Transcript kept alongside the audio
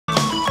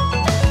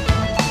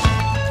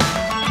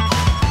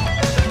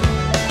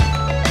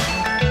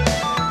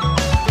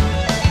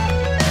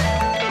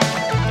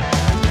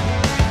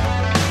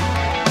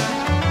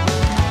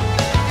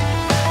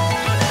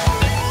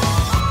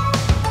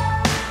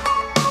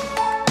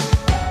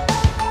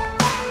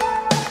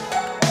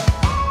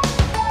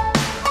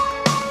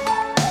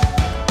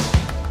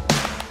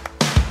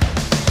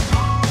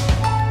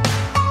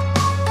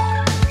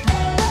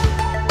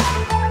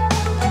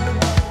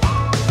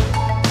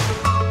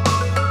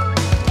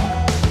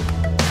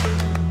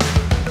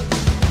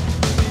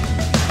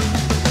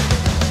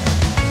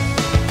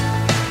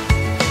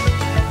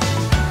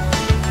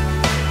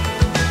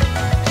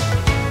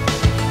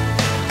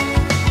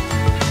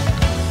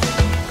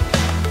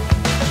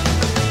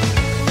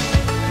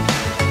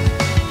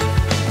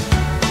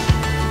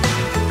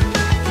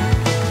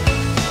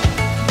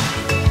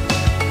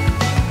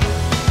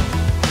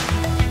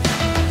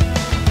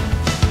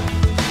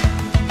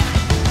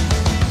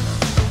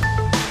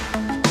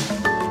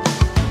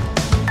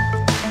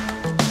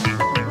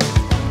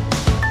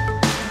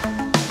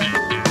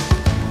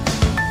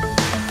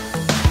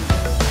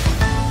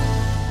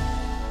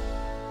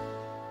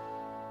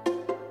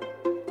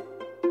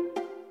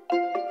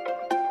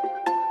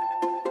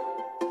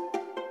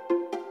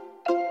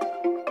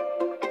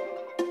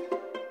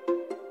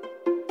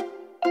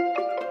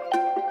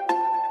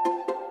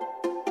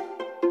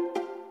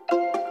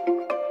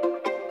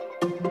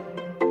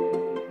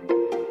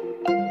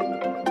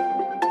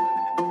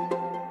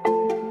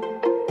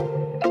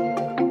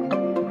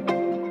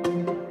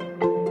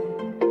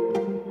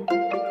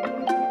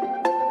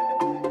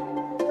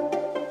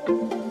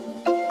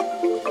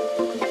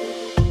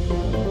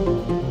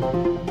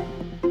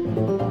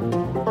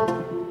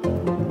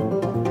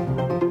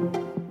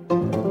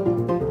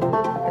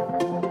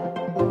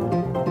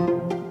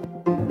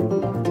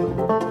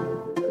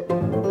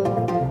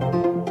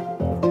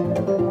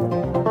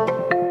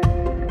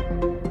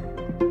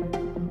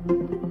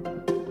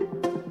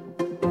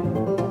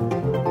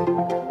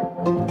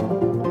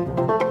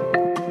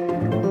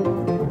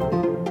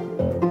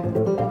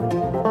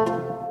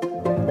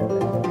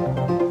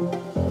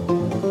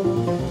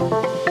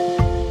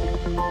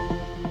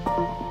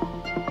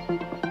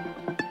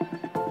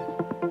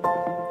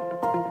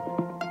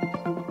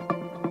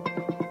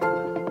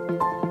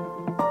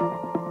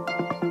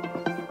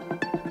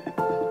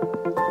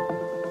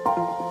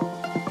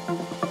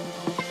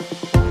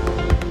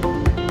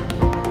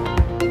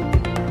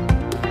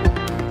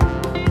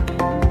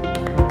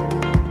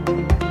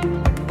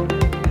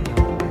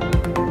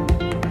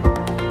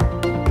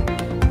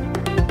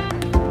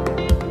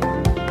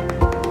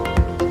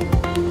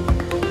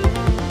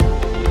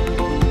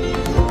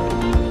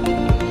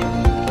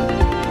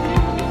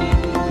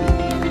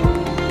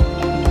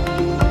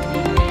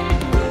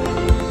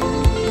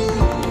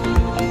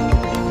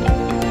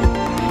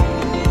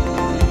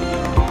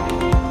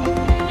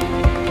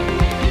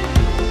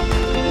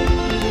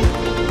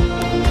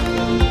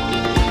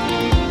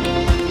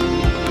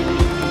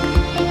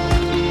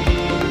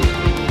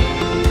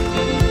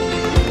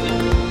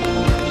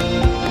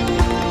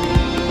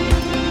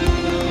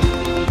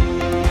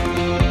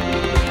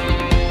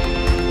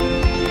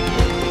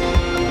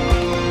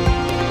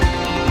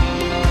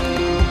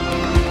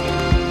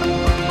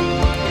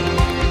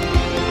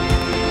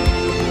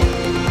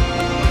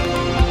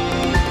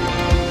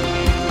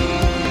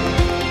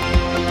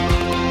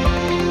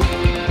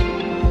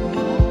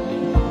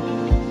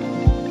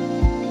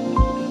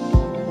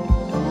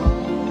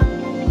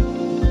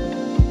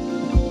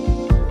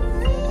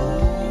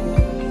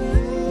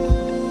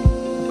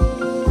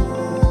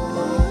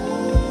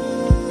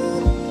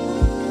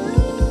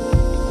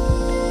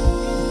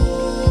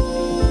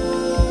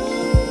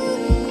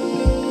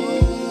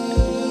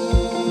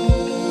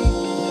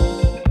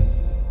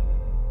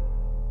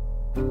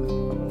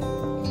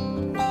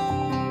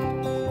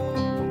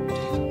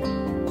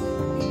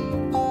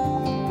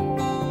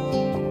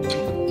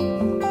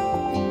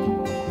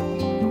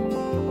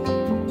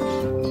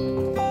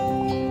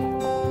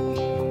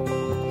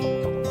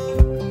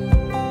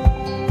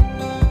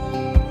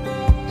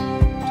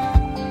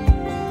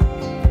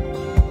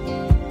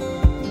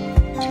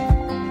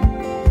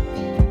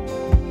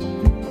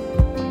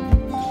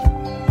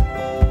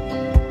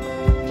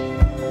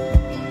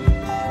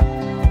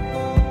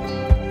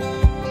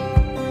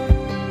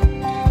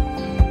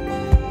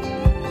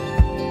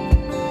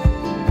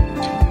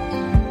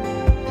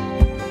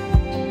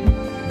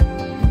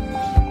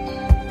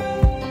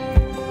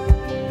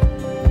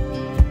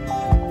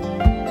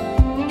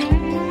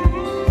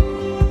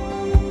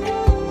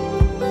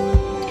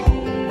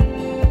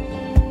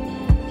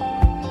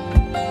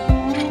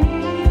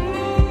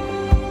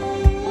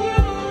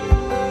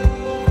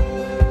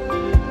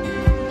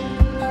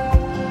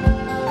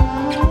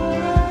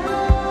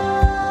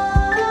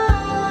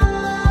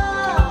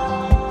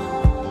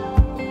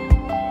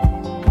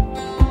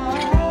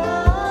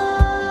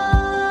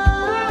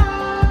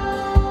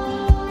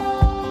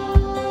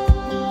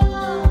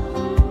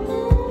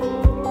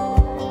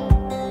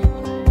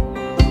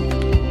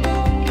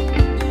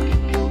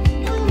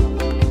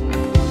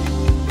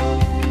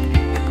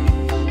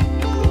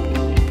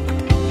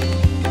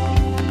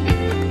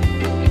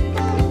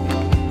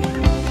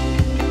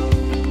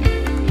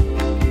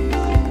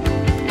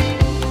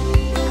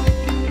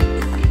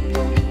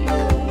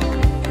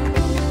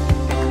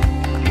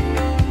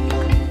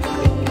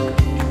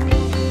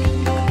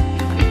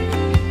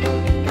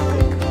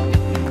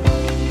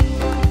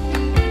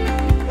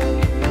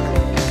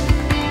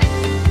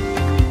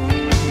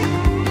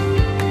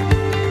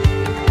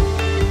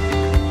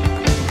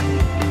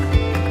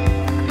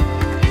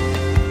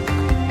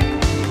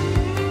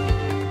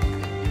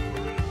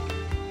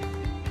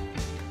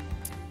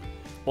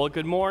Well,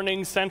 good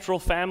morning, Central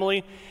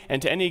family,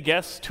 and to any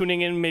guests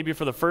tuning in maybe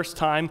for the first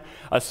time,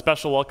 a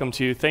special welcome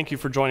to you. Thank you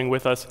for joining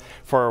with us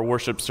for our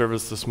worship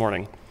service this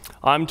morning.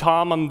 I'm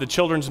Tom. I'm the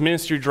Children's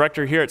Ministry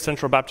Director here at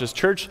Central Baptist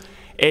Church,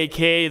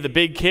 aka the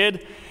Big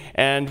Kid.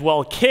 And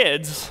well,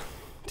 kids,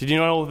 did you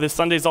know this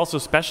Sunday is also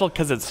special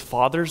because it's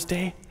Father's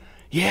Day?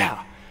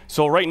 Yeah.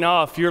 So right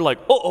now, if you're like,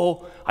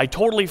 uh-oh, I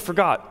totally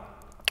forgot,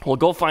 well,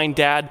 go find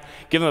Dad,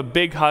 give him a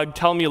big hug,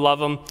 tell him you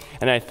love him,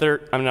 and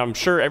I'm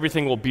sure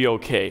everything will be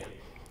okay.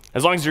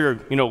 As long as you're,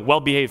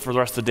 well-behaved for the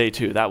rest of the day,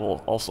 too. That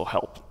will also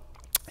help.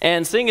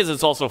 And seeing as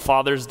it's also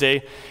Father's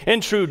Day, in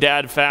true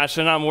dad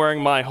fashion, I'm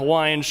wearing my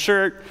Hawaiian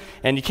shirt,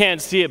 and you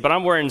can't see it, but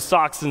I'm wearing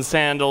socks and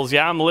sandals.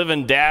 Yeah, I'm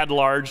living dad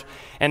large,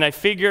 and I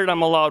figured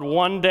I'm allowed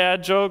one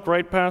dad joke,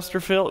 right, Pastor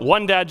Phil?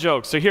 One dad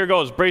joke. So here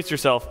goes. Brace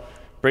yourself.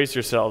 Brace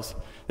yourselves.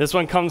 This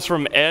one comes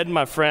from Ed,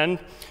 my friend,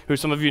 who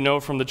some of you know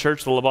from the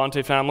church, the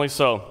Labonte family.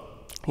 So,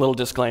 little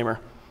disclaimer.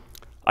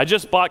 I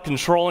just bought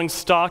controlling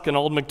stock in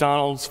Old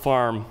MacDonald's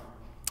farm.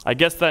 I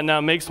guess that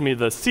now makes me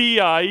the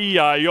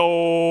C-I-E-I-O.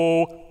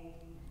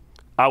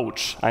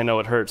 Ouch. I know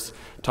it hurts.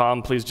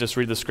 Tom, please just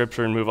read the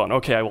scripture and move on.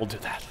 Okay, I will do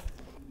that.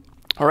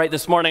 All right,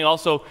 this morning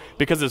also,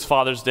 because it's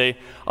Father's Day,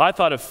 I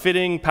thought a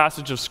fitting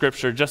passage of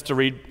scripture just to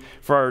read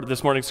for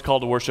this morning's call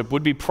to worship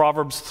would be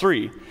Proverbs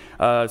 3,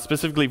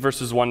 specifically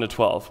verses 1 to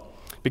 12.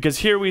 Because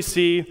here we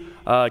see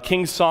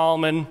King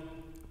Solomon,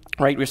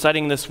 right,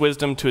 reciting this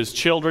wisdom to his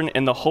children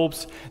in the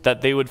hopes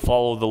that they would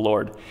follow the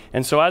Lord.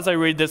 And so as I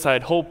read this,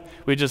 I'd hope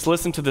we just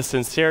listen to the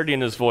sincerity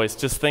in his voice,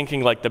 just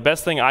thinking like the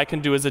best thing I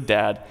can do as a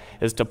dad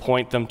is to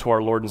point them to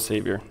our Lord and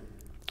Savior.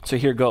 So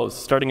here goes,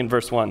 starting in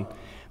verse 1.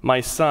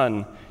 My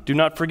son, do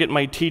not forget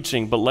my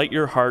teaching, but let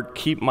your heart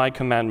keep my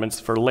commandments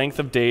for length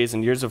of days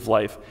and years of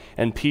life,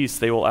 and peace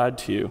they will add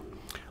to you.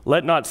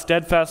 Let not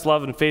steadfast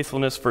love and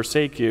faithfulness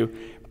forsake you.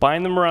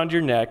 Bind them around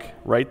your neck,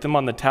 write them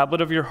on the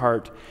tablet of your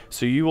heart,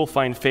 so you will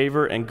find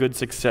favor and good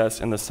success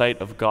in the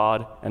sight of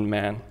God and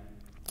man.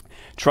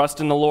 Trust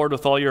in the Lord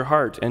with all your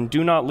heart, and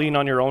do not lean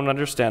on your own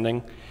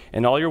understanding.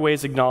 In all your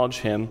ways acknowledge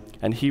him,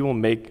 and he will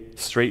make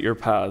straight your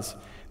paths.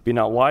 Be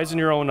not wise in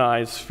your own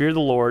eyes, fear the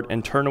Lord,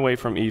 and turn away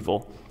from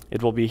evil.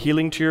 It will be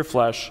healing to your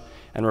flesh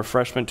and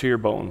refreshment to your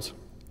bones.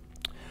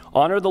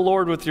 Honor the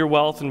Lord with your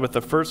wealth and with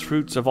the first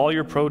fruits of all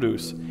your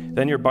produce.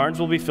 Then your barns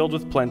will be filled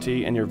with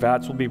plenty, and your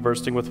vats will be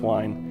bursting with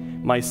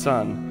wine. My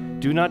son,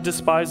 do not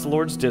despise the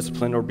Lord's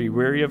discipline or be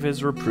weary of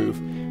his reproof,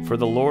 for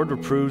the Lord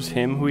reproves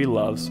him who he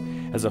loves,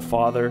 as a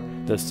father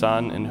the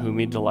son in whom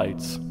he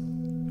delights.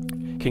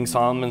 King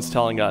Solomon's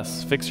telling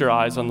us, fix your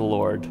eyes on the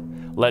Lord,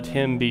 let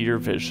him be your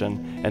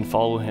vision, and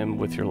follow him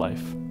with your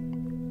life.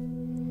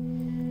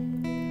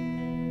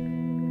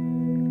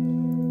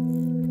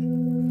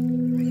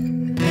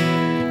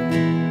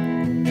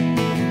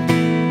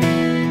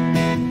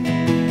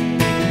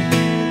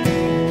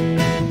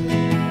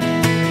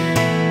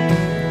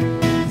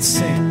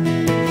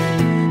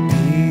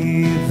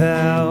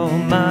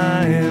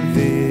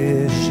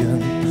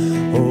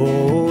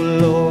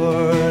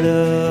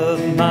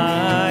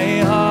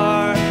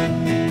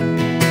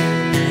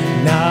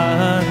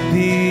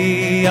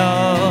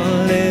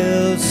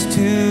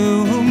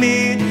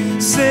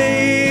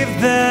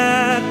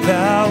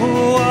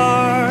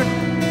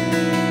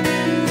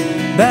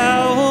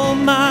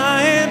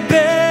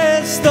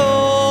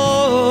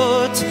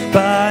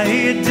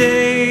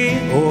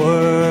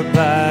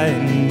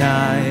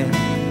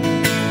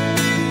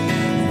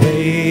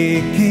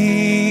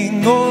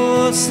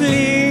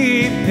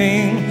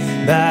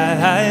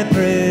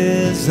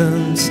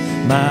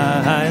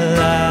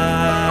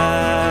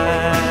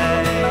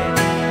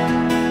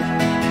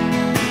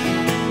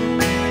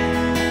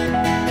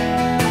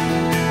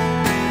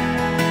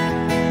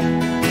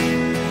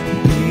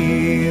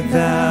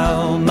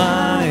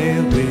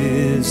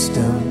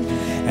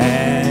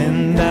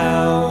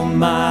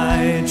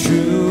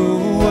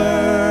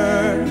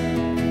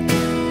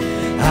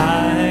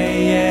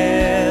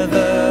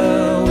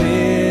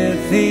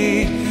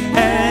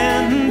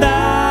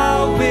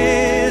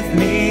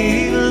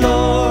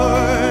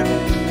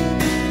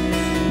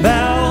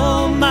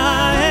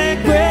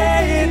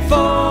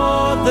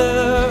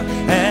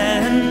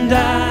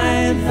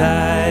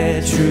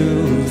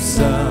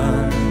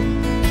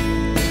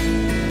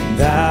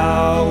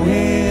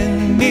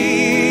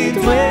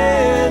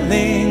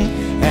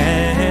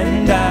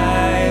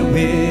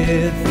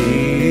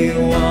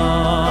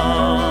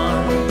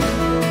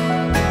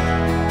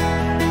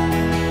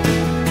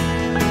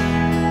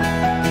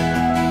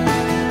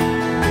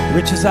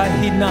 Riches I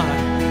heed not.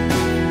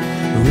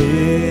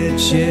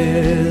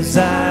 Riches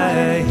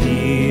I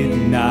heed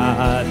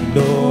not,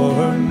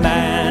 nor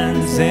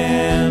man's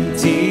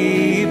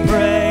empty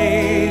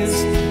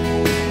praise.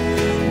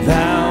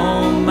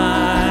 Thou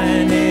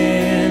mine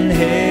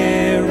inheritance,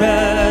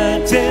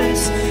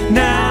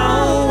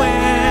 now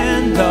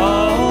and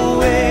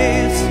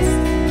always.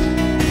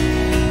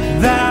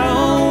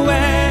 Thou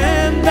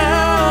and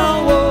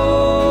thou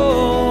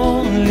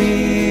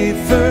only,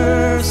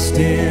 first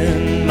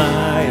in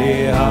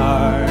my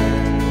heart.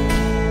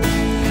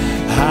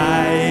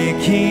 High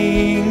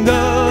King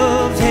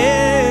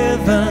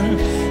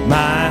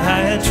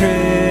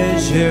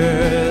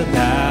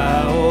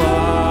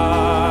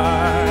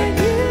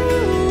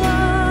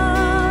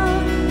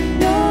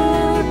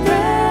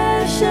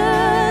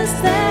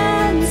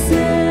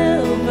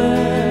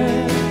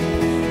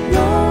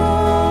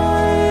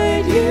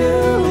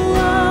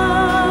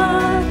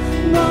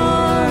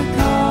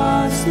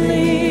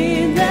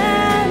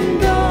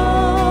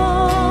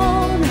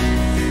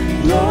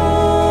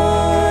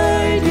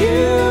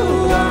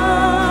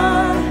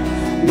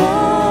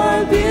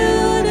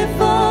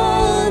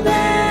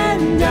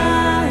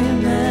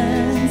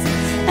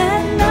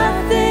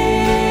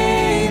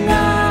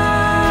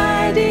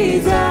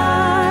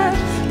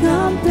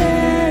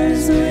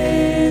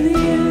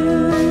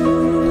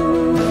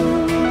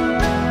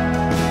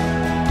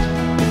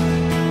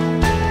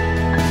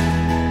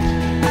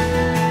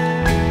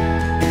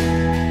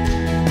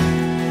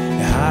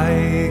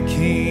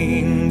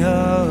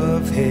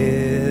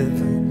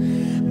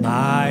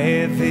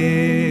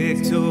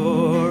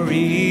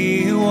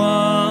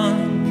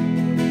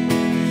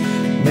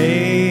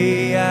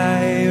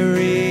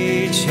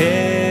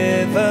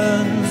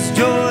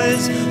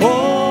is,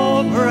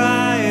 oh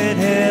bright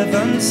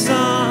heaven's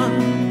sun.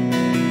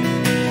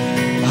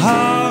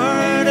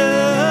 Heart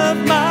of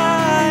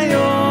my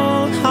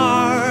own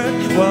heart,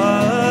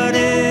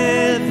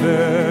 whatever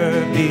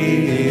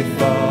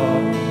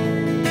befall,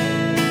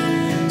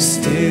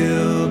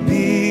 still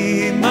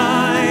be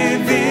my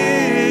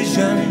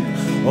vision,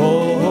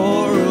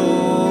 oh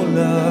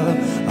ruler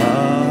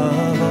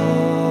of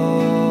all.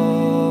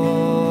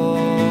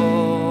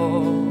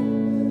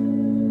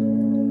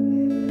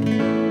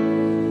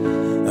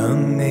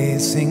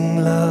 Amazing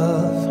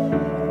love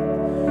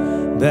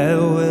that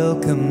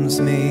welcomes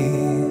me,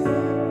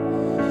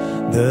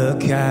 the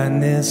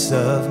kindness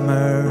of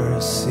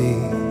mercy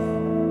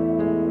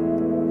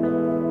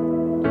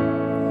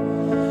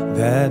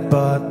that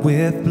bought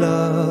with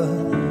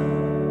blood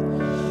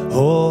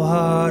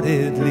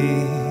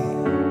wholeheartedly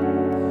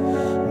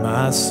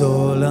my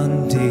soul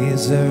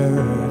undeserving.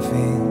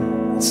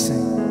 Let's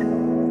sing.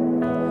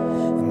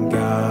 And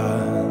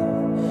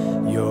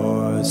God,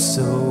 you're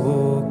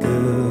so good.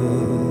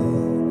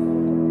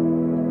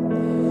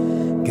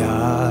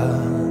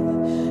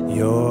 God,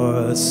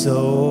 you're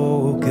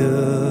so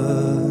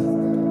good.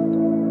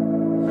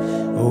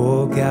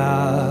 Oh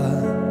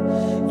God,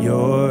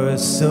 you're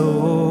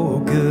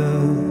so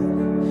good.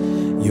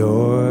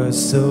 You're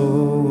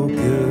so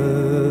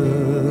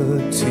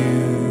good to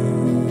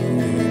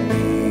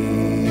me.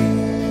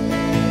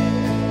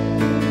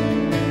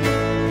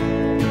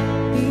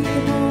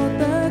 Behold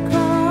the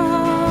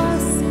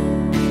cross,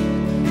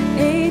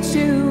 age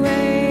to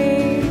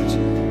age,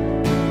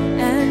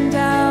 and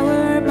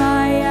hour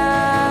by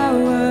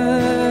hour.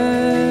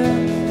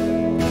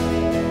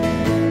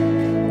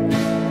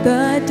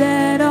 The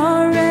dead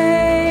are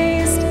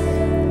raised,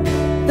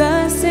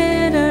 the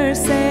sinner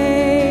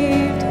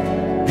saved,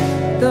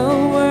 the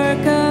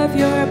work of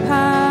your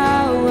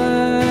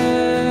power.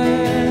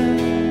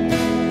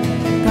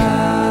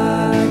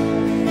 God,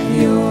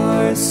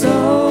 you're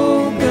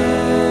so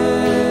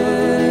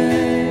good.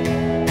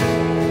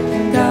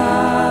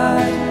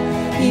 God,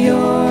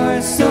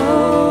 you're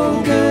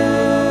so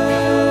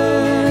good.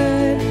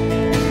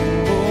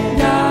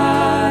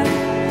 God,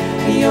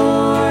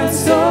 you're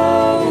so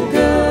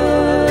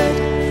good.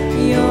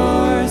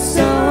 You're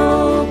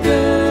so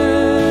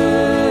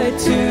good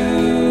to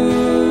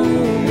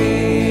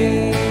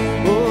me.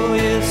 Oh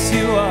yes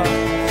you are.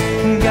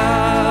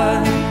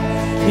 God,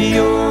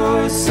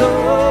 you're so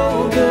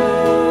good.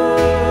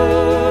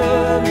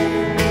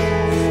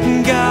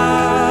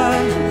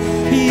 God,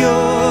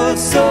 you're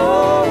so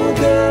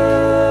good.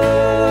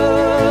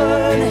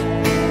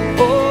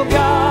 Oh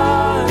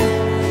God,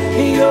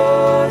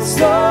 you're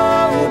so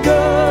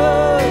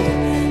good.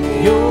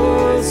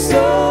 You're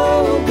so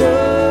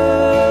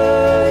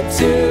good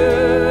to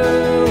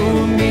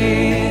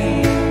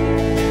me.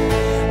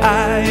 I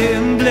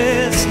am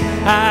blessed,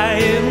 I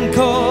am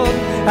called,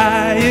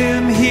 I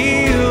am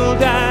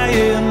healed, I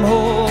am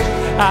whole,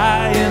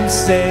 I am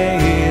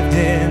saved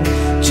in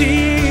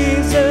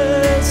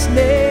Jesus'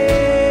 name.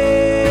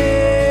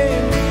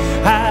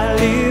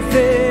 Highly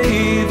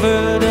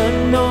favored,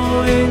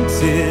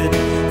 anointed,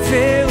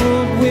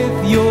 filled with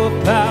your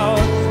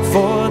power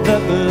for the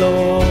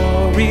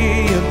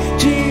glory of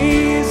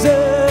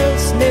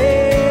Jesus'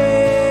 name.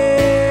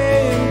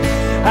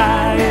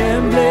 I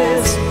am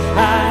blessed,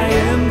 I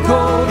am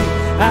called,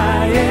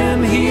 I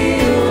am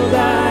healed,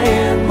 I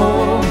am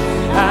whole,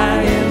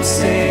 I am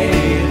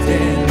saved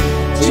in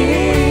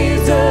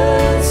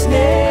Jesus'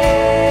 name.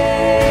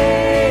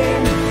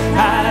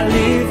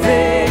 Highly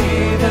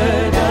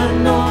favored,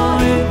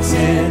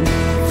 anointed,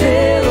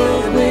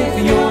 filled with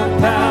your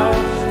power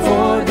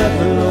for the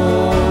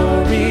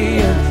glory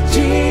of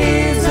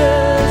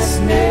Jesus'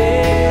 name.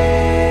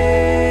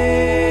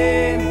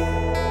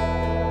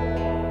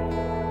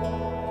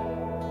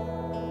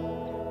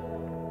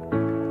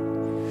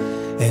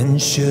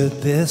 And should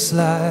this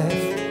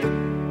life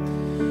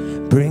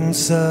bring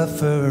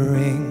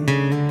suffering,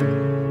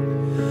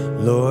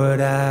 Lord,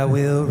 I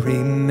will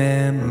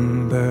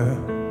remember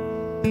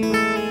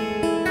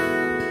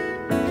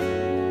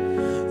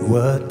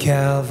what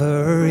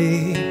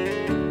Calvary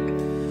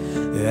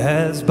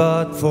has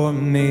bought for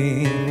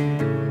me,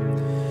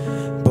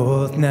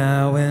 both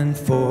now and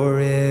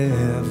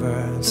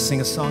forever.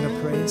 Sing a song of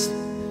praise.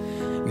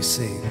 We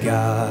say,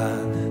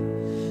 God,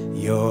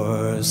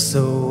 you're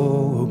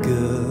so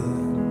good.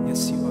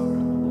 Yes, you are.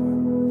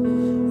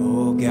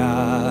 Oh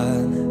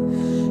God,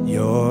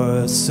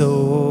 you're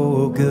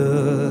so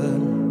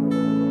good.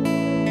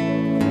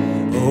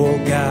 Oh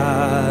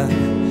God,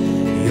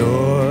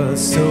 you're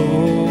so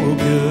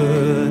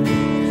good.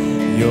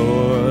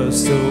 You're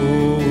so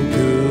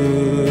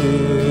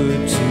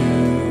good to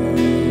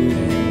me.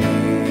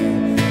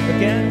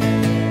 Again.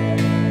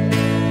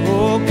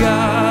 Oh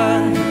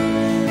God,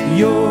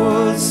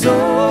 you're so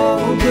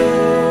good.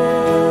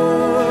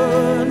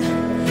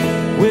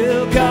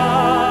 Will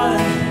God,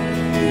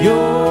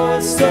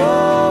 you're so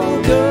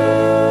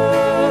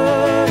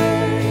good.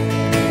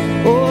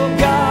 Oh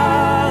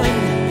God,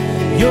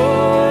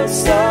 you're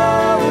so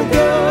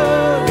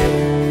good.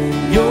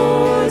 You're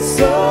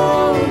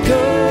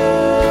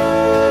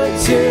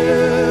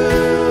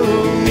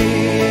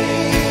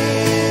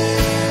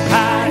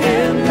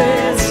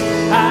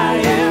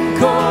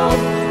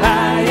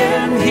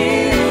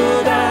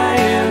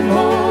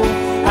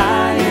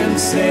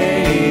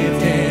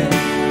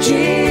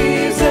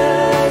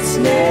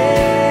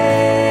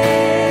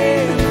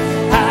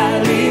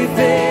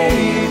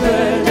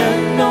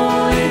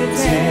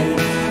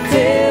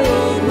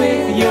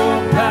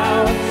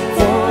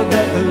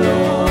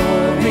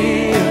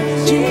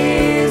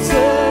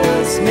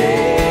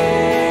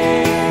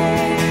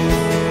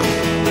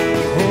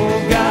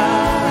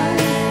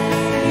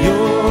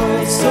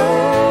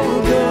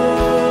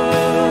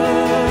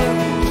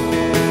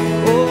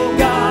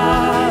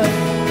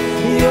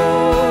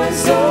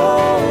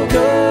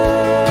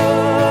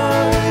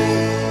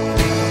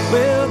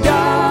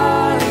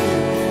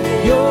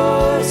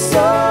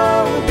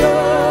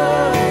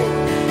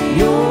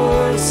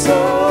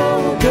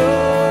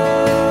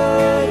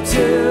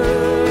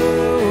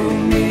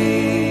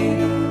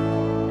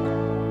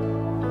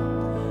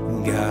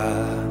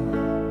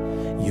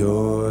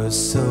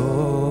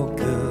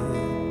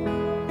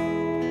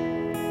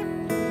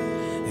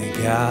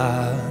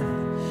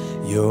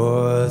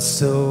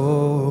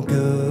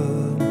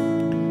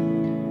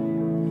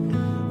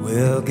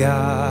Well,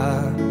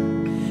 God,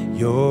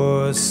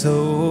 you're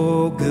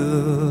so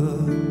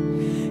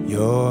good.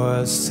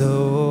 You're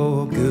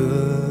so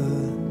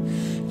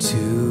good to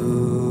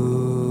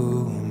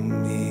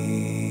me.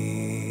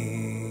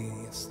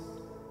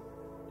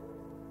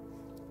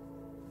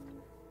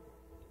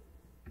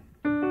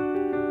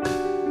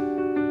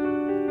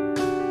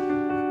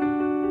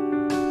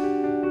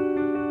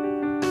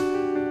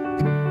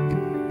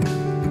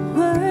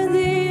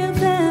 Worthy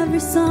of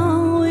every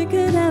song we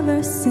could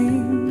ever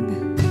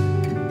sing,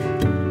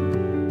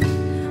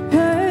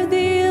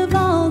 worthy of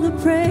all the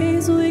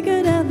praise we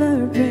could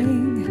ever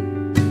bring,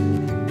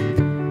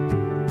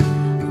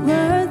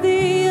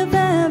 worthy of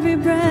every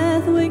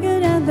breath we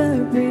could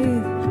ever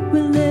breathe.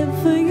 We live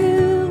for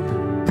you,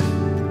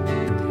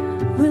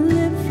 we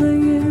live for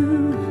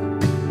you.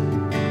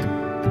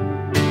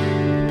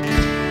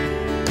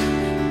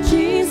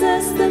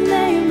 Jesus, the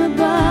name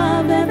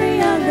above every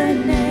other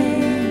name.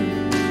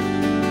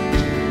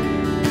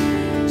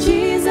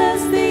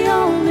 Jesus, the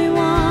only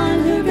one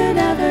who could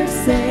ever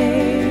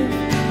save.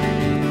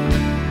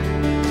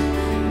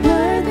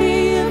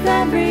 Worthy of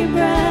every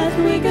breath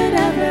we could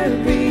ever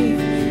breathe.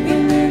 We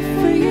live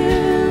for you.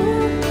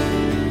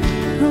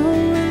 Oh,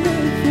 we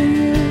live for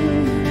you.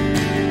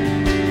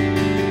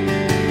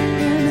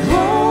 And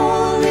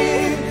holy,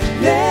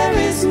 there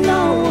is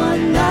no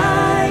one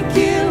like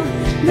you.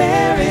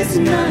 There is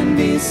none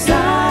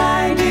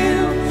beside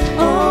you.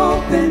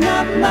 Open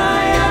up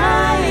my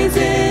eyes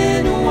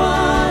in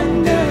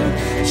wonder.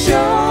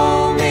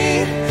 Show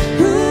me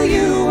who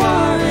you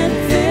are and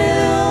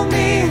fill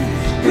me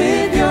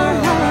with your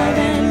heart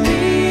and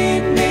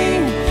lead me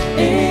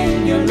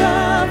in your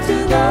love to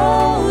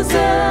those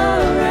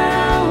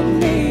around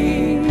me.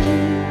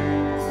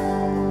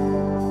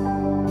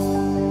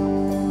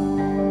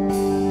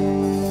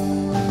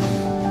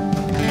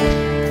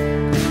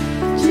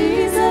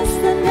 Jesus,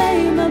 the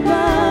name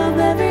above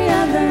every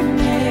other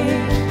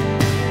name.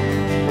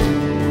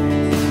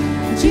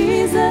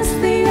 Jesus,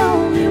 the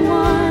only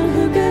one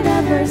who could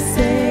ever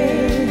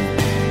save.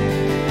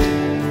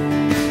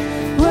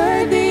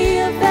 Worthy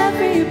of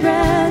every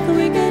breath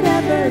we could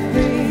ever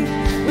breathe.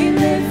 We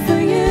live for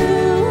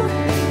you.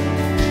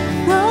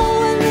 Oh,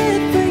 we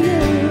live for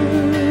you.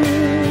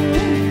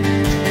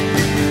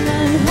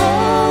 And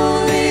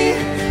holy,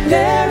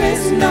 there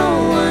is no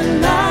one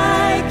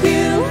like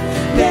you.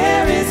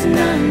 There is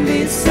none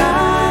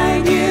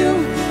beside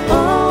you.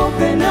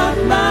 Open up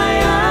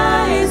my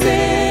eyes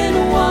in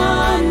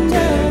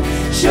wonder.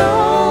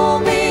 Show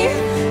me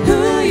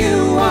who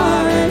you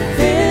are and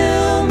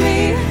fill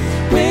me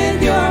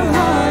with your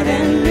heart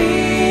and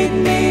lead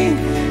me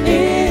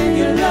in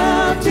your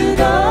love to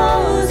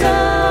those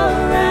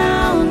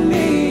around me.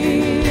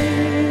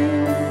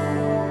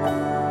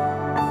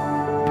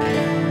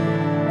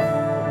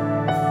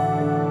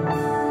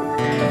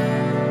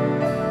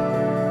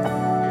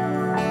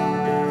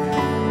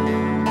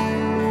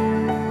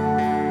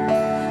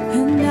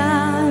 And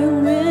I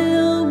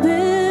will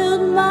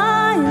build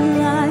my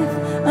life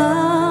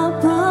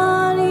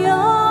upon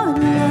your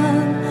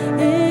love.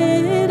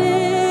 It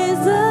is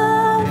a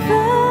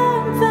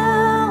firm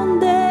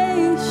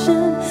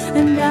foundation,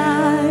 and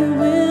I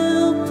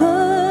will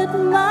put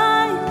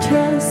my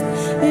trust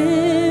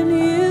in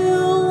you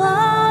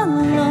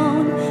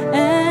alone,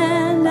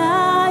 and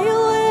I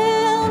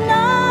will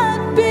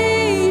not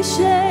be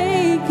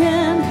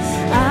shaken.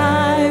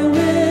 I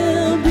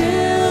will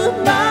build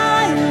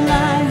my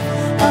life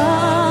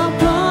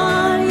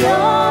upon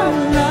your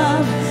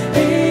love.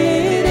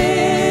 It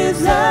is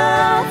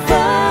a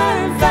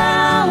firm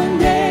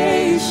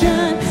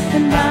foundation,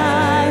 and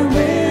I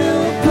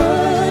will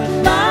put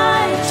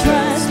my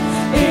trust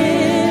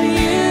in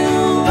you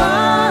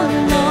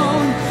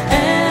alone,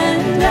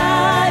 and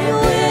I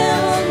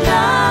will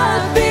not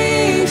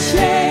be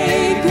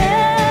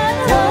shaken.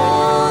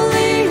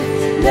 Holy,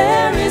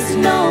 there is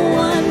no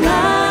one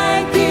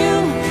like you.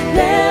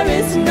 There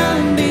is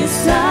none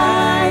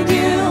beside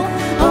you.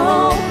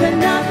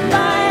 Open up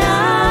my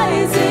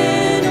eyes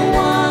in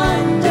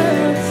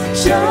wonder.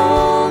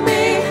 Show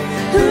me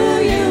who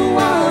you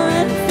are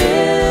and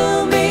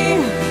fill me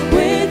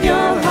with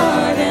your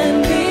heart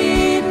and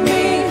lead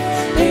me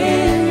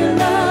in your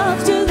love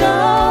to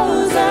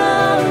those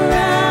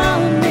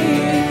around me.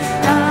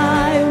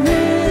 I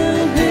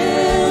will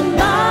build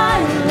my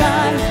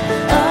life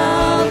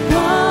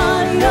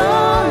upon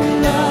your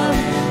love.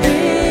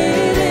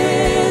 It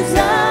is a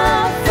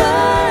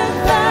firm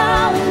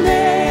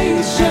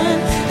foundation,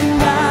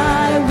 and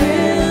I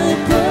will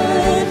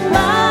put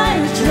my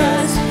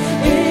trust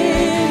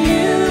in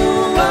you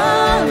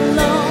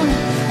alone,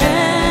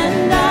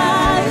 and I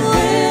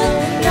will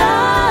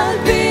not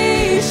be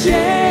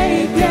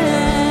shaken.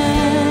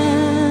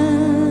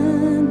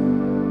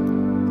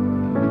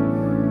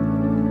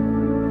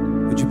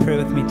 Would you pray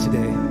with me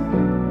today?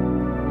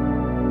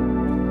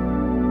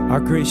 Our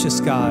gracious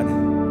God,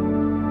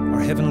 our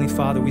Heavenly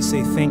Father, we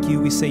say thank you.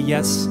 We say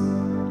yes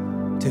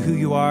to who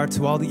you are,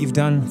 to all that you've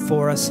done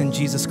for us in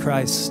Jesus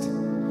Christ.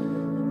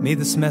 May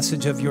this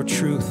message of your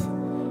truth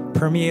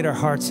permeate our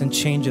hearts and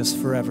change us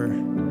forever.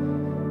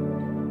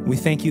 We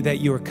thank you that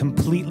you are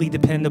completely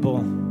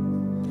dependable,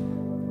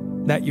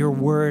 that your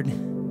word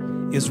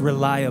is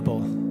reliable.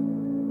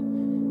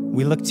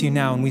 We look to you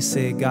now and we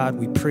say, God,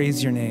 we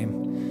praise your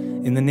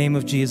name. In the name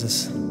of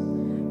Jesus,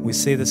 we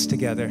say this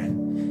together.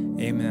 Amen.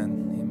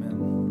 Amen.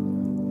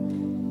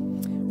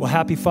 Well,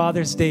 happy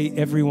Father's Day,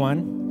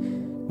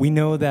 everyone. We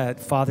know that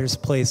fathers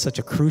play such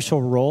a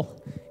crucial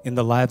role in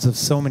the lives of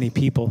so many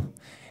people.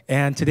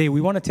 And today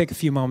we want to take a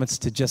few moments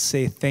to just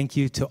say thank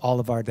you to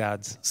all of our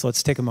dads. So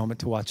let's take a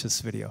moment to watch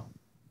this video.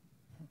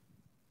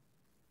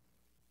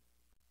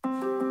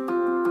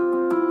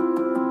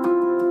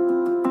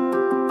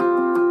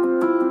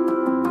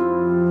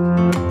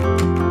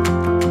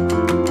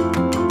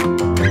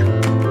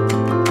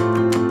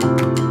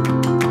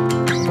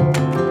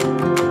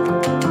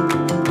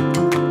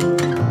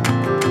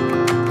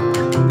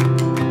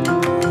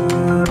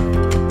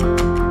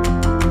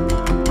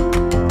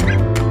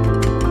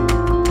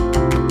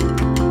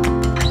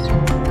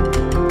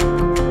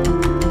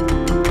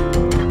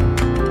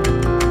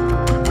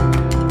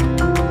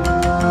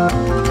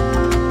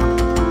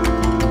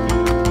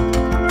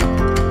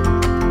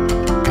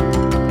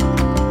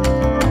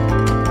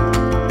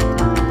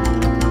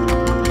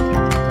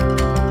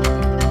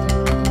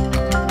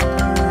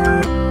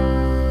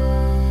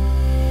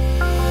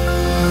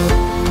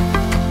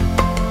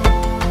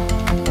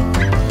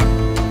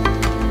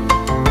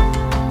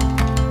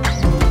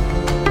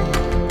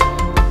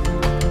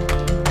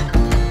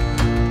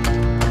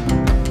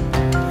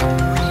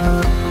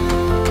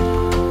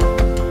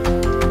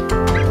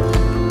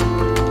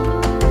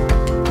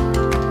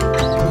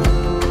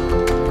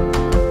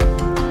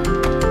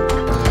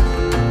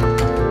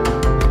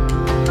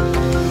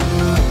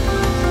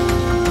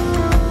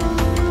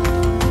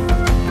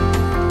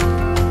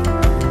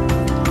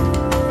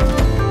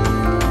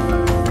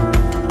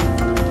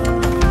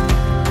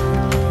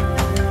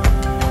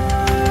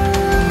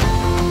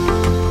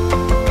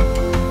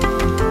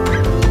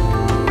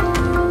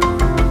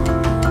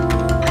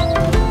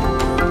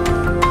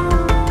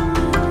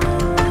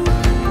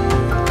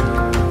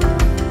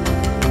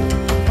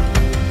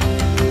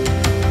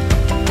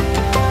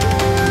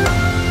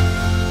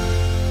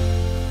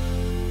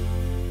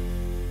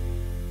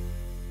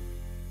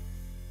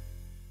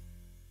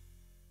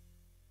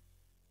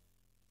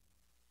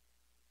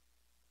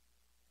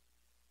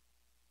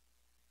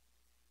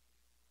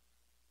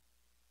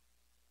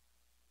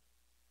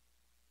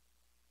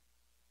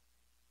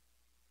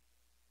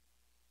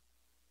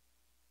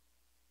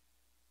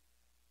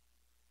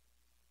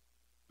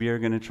 We are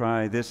going to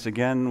try this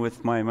again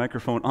with my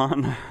microphone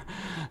on.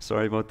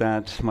 Sorry about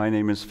that. My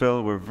name is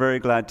Phil. We're very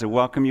glad to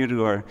welcome you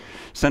to our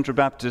Central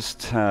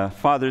Baptist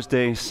Father's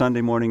Day Sunday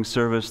morning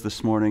service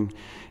this morning.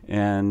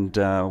 And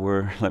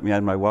let me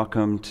add my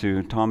welcome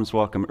to Tom's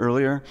welcome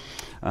earlier.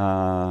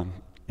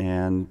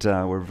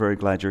 We're very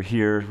glad you're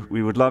here.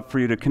 We would love for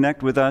you to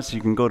connect with us.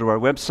 You can go to our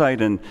website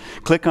and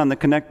click on the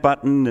connect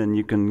button, and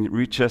you can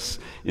reach us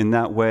in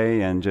that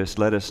way and just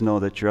let us know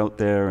that you're out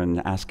there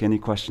and ask any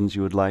questions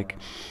you would like.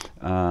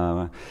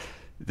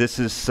 This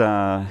is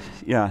a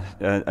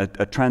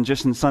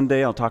transition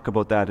Sunday. I'll talk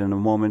about that in a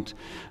moment,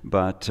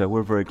 but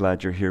we're very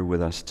glad you're here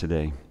with us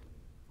today.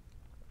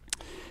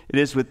 It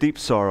is with deep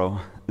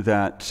sorrow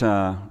that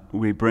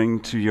we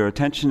bring to your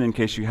attention, in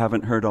case you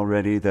haven't heard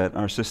already, that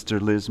our sister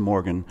Liz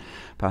Morgan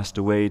passed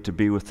away to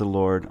be with the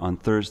Lord on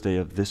Thursday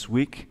of this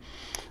week.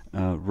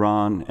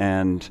 Ron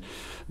and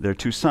their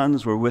two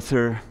sons were with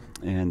her,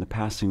 and the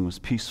passing was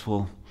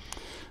peaceful.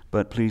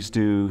 But please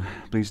do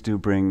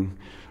bring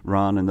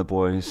Ron and the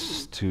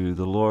boys to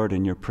the Lord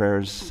in your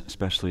prayers,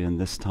 especially in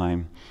this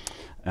time.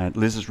 At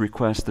Liz's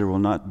request, there will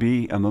not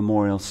be a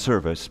memorial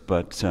service,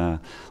 but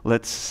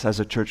let's, as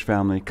a church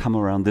family, come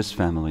around this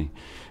family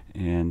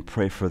and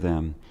pray for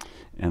them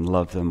and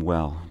love them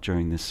well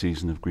during this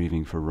season of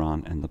grieving for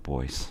Ron and the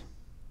boys.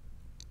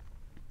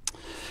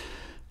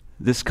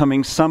 This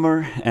coming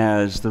summer,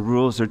 as the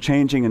rules are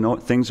changing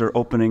and things are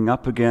opening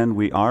up again,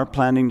 we are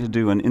planning to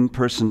do an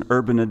in-person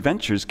Urban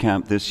Adventures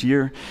Camp this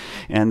year,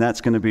 and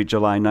that's going to be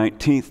July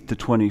 19th to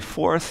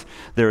 24th.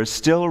 There is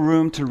still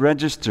room to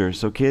register,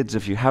 so kids,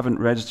 if you haven't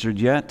registered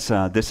yet,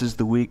 this is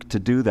the week to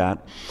do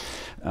that.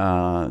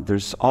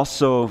 There's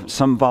also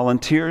some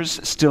volunteers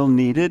still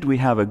needed. We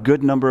have a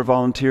good number of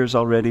volunteers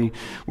already.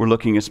 We're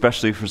looking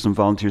especially for some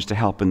volunteers to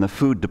help in the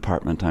food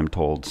department, I'm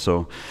told.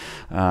 So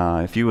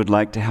if you would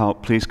like to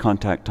help, please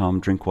contact Tom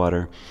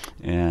Drinkwater,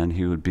 and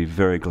he would be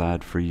very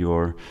glad for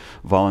your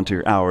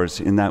volunteer hours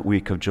in that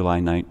week of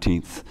July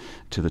 19th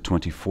to the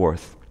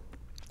 24th.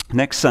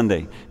 Next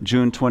Sunday,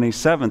 June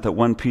 27th at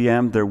 1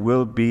 p.m., there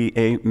will be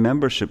a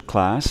membership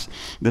class.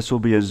 This will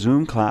be a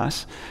Zoom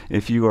class.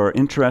 If you are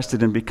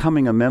interested in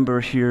becoming a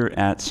member here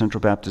at Central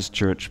Baptist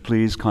Church,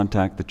 please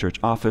contact the church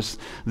office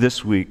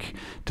this week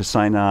to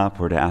sign up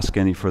or to ask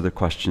any further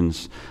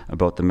questions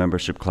about the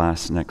membership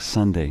class next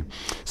Sunday.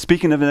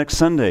 Speaking of next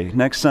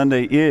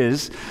Sunday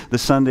is the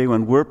Sunday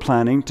when we're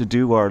planning to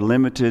do our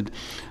limited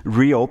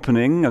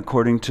reopening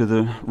according to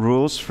the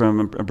rules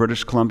from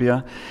British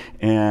Columbia.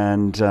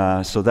 And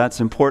so that's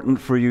important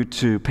for you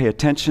to pay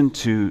attention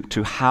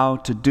to how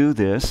to do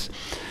this.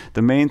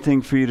 The main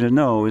thing for you to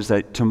know is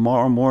that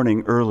tomorrow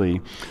morning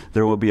early,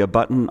 there will be a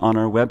button on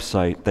our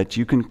website that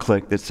you can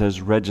click that says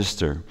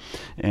register.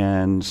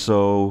 And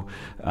so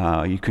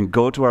you can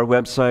go to our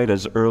website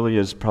as early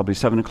as probably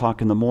 7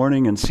 o'clock in the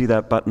morning and see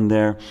that button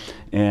there.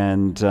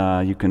 And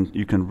you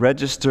can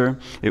register.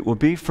 It will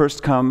be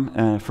first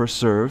come, first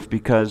serve,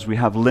 because we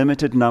have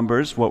limited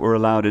numbers. What we're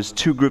allowed is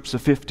 2 groups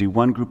of 50.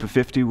 One group of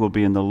 50 will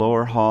be in the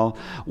lower hall.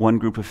 One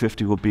group of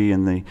 50 will be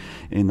in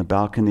the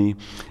balcony.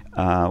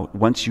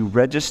 Once you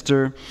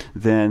register,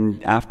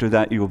 then after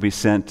that you will be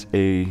sent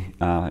a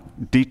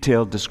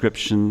detailed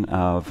description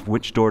of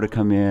which door to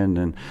come in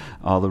and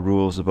all the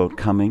rules about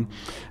coming.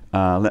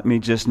 Let me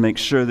just make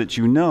sure that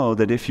you know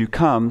that if you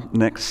come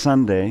next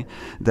Sunday,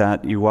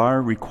 that you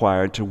are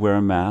required to wear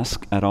a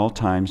mask at all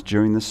times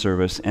during the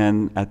service,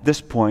 and at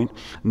this point,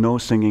 no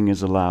singing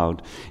is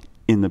allowed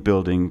in the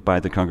building by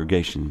the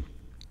congregation.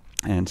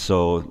 And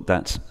so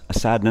that's a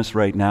sadness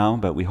right now,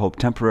 but we hope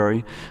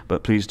temporary.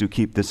 But please do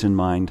keep this in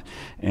mind.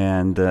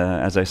 And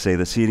as I say,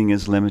 the seating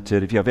is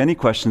limited. If you have any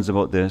questions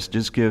about this,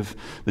 just give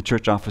the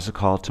church office a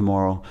call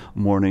tomorrow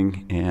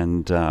morning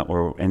and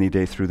or any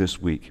day through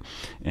this week.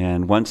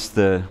 And once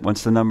the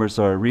numbers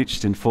are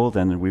reached in full,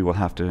 then we will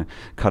have to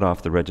cut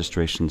off the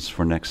registrations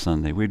for next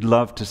Sunday. We'd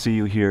love to see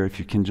you here. If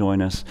you can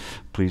join us,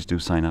 please do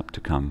sign up to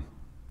come.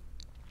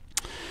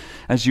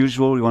 As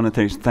usual, we want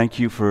to thank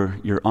you for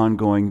your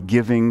ongoing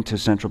giving to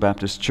Central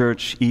Baptist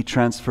Church.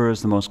 E-transfer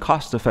is the most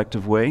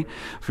cost-effective way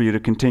for you to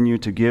continue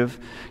to give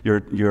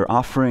your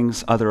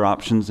offerings. Other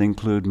options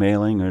include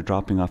mailing or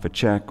dropping off a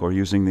check or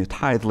using the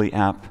Tithely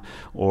app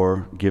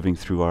or giving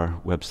through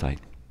our website.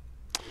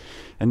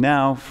 And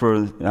now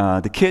for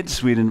the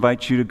kids, we'd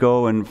invite you to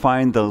go and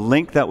find the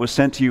link that was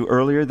sent to you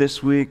earlier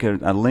this week,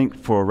 a link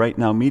for Right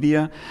Now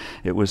Media.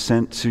 It was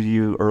sent to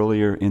you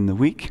earlier in the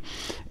week.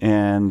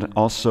 And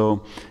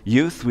also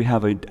youth, we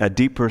have a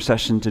deeper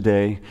session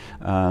today,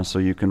 so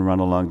you can run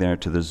along there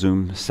to the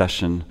Zoom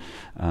session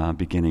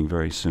beginning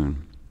very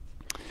soon.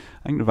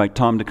 I'm going to invite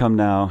Tom to come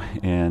now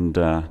and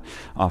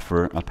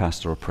offer a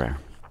pastoral prayer.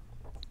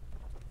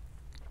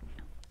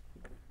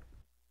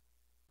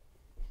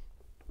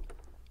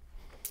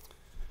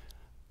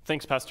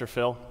 Thanks, Pastor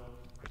Phil.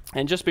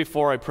 And just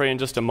before I pray in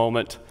just a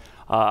moment,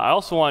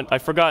 I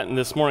forgot in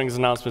this morning's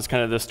announcements,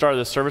 kind of the start of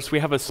the service, we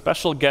have a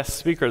special guest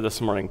speaker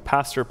this morning.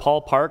 Pastor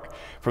Paul Park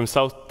from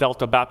South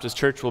Delta Baptist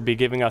Church will be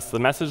giving us the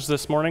message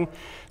this morning.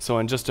 So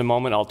in just a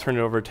moment, I'll turn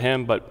it over to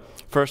him. But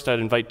first, I'd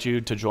invite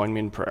you to join me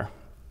in prayer.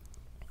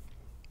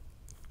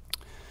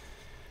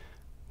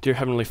 Dear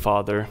Heavenly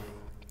Father,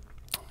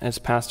 as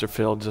Pastor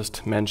Phil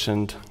just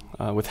mentioned,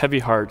 with heavy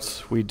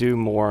hearts, we do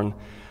mourn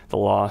the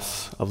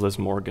loss of Liz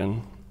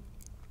Morgan.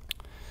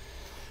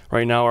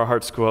 Right now, our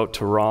hearts go out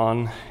to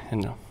Ron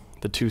and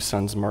the 2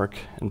 sons, Mark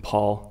and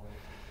Paul.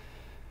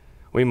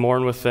 We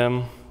mourn with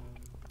them.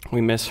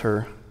 We miss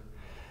her.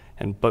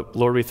 But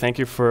Lord, we thank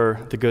you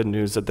for the good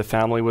news that the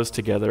family was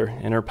together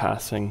in her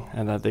passing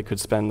and that they could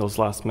spend those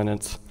last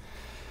minutes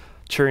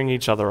cheering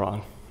each other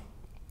on.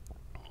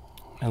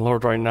 And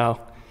Lord, right now,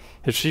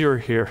 if she were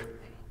here,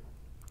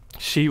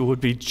 she would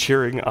be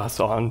cheering us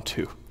on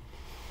too.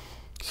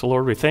 So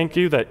Lord, we thank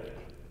you that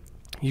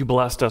you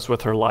blessed us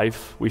with her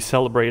life. We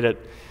celebrate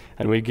it.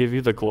 And we give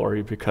you the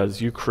glory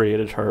because you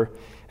created her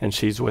and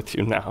she's with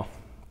you now.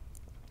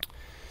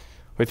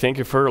 We thank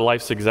you for her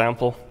life's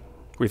example.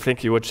 We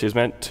thank you what she's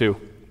meant to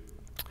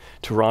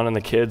Ron and the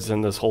kids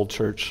and this whole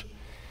church.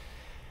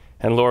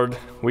 And Lord,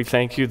 we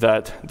thank you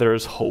that there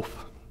is hope,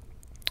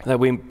 that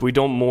we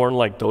don't mourn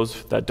like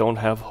those that don't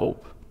have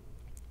hope,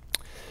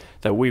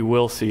 that we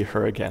will see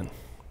her again.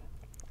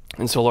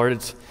 And so Lord,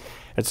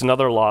 it's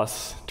another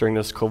loss during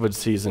this COVID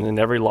season, and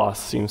every loss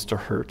seems to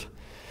hurt,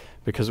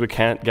 because we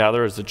can't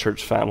gather as a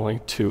church family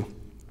to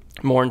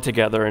mourn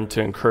together and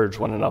to encourage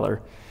one another.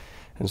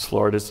 And so,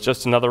 Lord, it's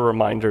just another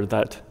reminder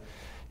that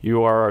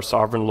you are our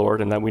sovereign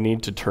Lord and that we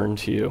need to turn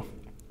to you.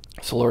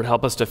 So, Lord,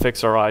 help us to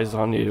fix our eyes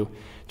on you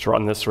to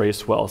run this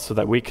race well so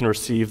that we can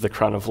receive the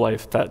crown of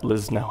life that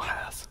Liz now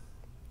has.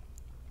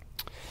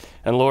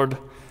 And, Lord,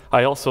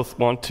 I also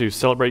want to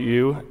celebrate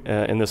you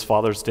in this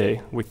Father's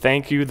Day. We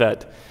thank you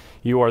that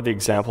you are the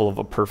example of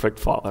a perfect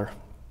father.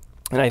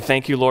 And I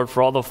thank you, Lord,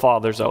 for all the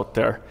fathers out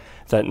there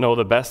that know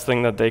the best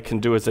thing that they can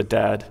do as a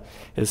dad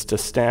is to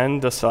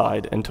stand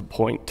aside and to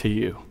point to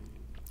you.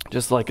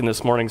 Just like in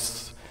this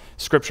morning's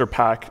scripture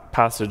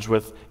passage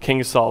with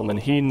King Solomon,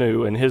 he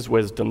knew in his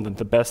wisdom that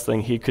the best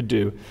thing he could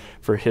do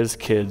for his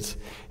kids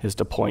is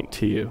to point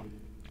to you.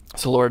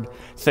 So Lord,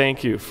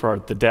 thank you for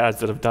the dads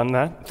that have done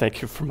that.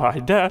 Thank you for my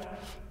dad.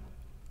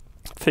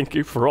 Thank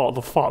you for all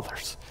the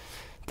fathers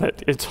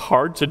that it's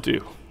hard to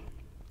do.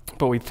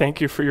 But we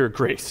thank you for your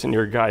grace and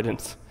your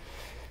guidance.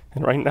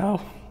 And right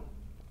now,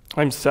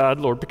 I'm sad,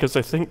 Lord, because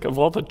I think of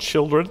all the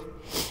children,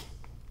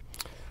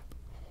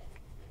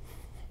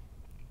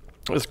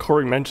 as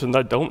Corey mentioned,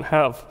 that don't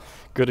have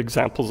good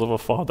examples of a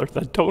father,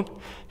 that don't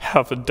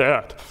have a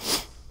dad.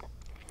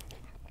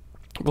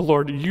 But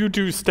Lord, you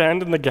do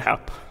stand in the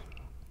gap.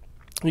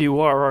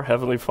 You are our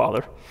Heavenly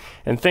Father.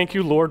 And thank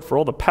you, Lord, for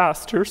all the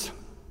pastors,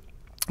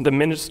 the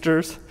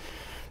ministers,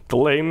 the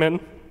laymen,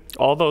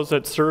 all those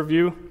that serve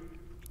you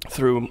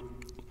through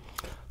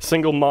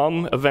single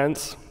mom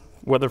events,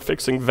 whether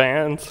fixing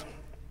vans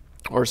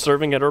or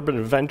serving at Urban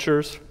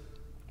Adventures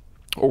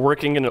or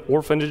working in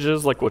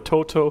orphanages like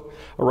Watoto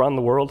around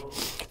the world.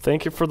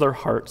 Thank you for their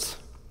hearts,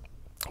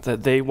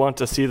 that they want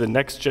to see the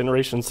next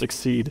generation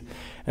succeed,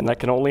 and that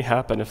can only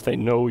happen if they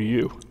know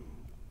you.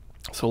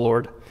 So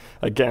Lord,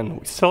 again,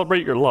 we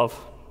celebrate your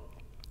love.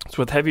 It's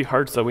with heavy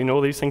hearts that we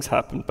know these things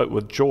happen, but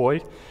with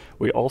joy,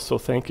 we also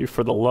thank you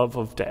for the love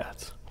of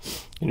dads.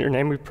 In your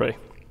name we pray,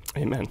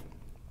 amen.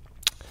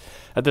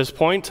 At this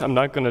point, I'm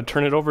not going to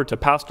turn it over to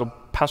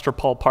Pastor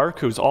Paul Park,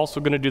 who's also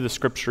going to do the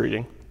scripture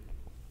reading.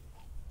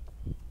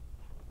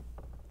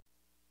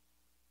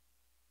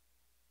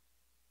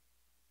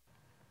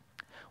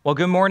 Well,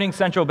 good morning,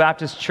 Central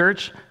Baptist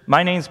Church.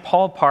 My name's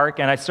Paul Park,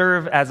 and I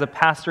serve as a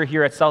pastor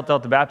here at South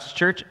Delta Baptist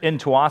Church in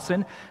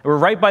Tsawwassen. We're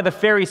right by the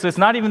ferry, so it's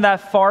not even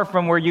that far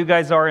from where you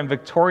guys are in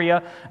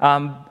Victoria.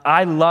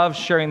 I love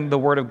sharing the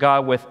Word of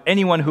God with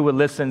anyone who would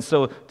listen,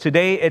 so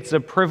today it's a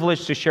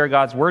privilege to share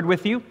God's Word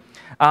with you.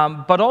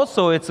 But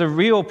also, it's a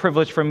real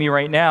privilege for me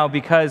right now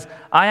because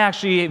I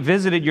actually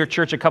visited your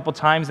church a couple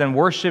times and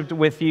worshiped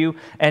with you,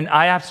 and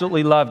I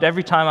absolutely loved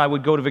every time I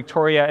would go to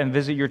Victoria and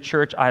visit your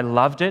church. I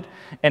loved it.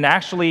 And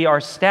actually,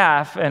 our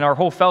staff and our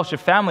whole fellowship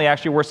family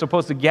actually were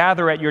supposed to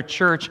gather at your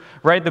church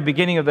right at the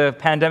beginning of the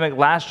pandemic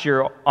last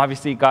year.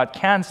 Obviously, it got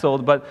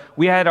canceled, but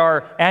we had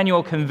our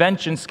annual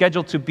convention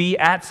scheduled to be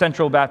at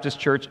Central Baptist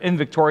Church in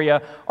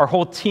Victoria. Our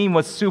whole team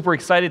was super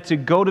excited to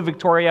go to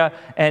Victoria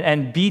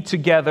and be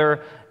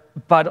together.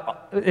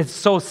 But it's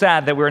so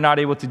sad that we're not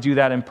able to do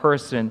that in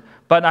person.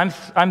 But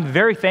I'm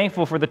very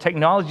thankful for the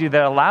technology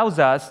that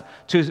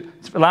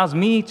allows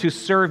me to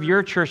serve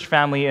your church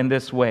family in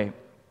this way.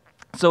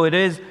 So it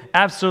is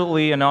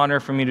absolutely an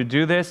honor for me to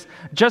do this.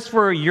 Just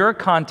for your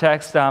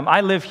context, I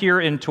live here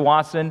in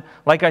Tsawwassen,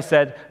 like I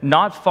said,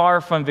 not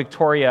far from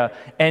Victoria,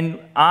 and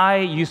I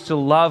used to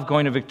love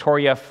going to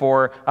Victoria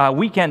for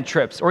weekend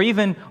trips or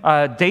even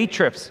day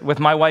trips with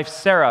my wife,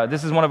 Sarah.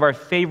 This is one of our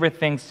favorite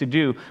things to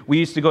do. We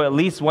used to go at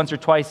least once or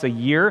twice a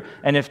year,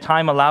 and if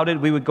time allowed it,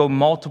 we would go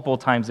multiple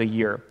times a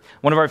year.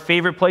 One of our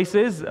favorite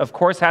places, of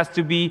course, has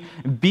to be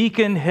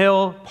Beacon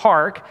Hill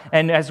Park,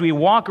 and as we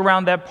walk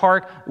around that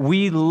park,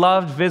 we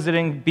loved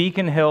visiting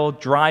Beacon Hill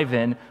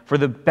Drive-In for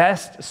the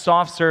best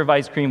soft-serve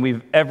ice cream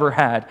we've ever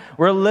had.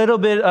 We're a little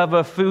bit of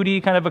a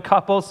foodie kind of a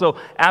couple, so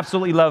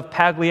absolutely love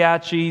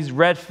Pagliacci's,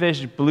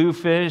 redfish,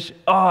 bluefish.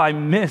 Oh, I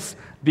miss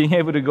being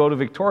able to go to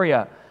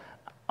Victoria.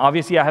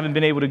 Obviously, I haven't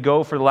been able to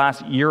go for the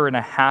last year and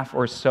a half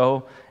or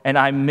so, and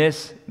I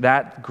miss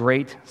that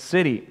great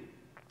city.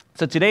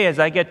 So today, as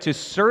I get to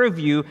serve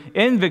you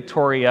in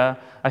Victoria,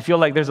 I feel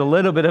like there's a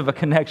little bit of a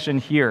connection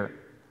here.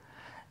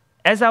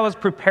 As I was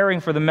preparing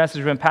for the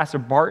message when Pastor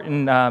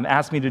Barton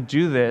asked me to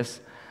do this,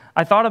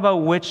 I thought about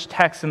which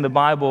text in the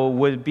Bible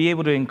would be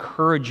able to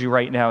encourage you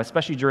right now,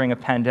 especially during a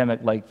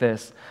pandemic like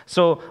this.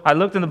 So I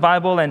looked in the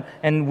Bible, and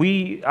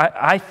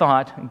I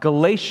thought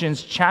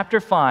Galatians chapter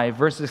 5,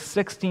 verses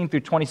 16 through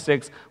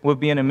 26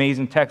 would be an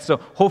amazing text. So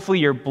hopefully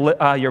you're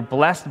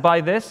blessed by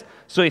this.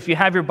 So if you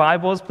have your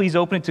Bibles, please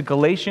open it to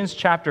Galatians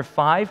chapter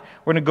 5.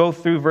 We're going to go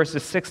through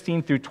verses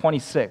 16 through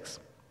 26.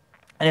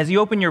 And as you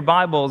open your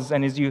Bibles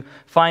and as you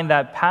find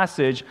that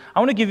passage, I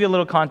want to give you a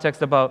little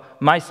context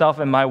about myself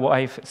and my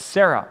wife,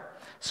 Sarah.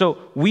 So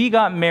we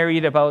got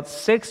married about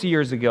 6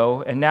 years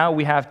ago, and now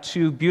we have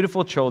two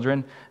beautiful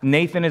children.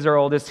 Nathan is our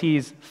oldest.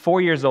 He's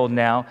 4 years old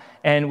now,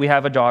 and we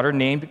have a daughter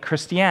named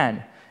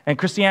Christiane. And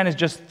Christiane is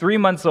just 3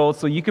 months old,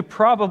 so you could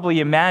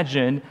probably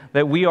imagine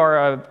that we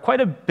are quite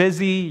a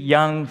busy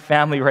young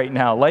family right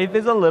now. Life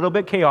is a little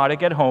bit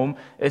chaotic at home,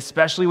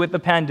 especially with the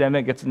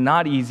pandemic. It's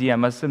not easy, I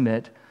must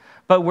admit.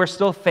 But we're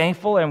still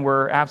thankful and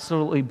we're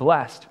absolutely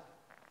blessed.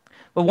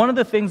 But one of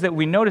the things that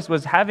we noticed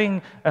was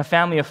having a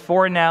family of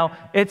four now,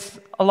 it's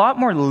a lot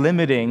more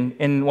limiting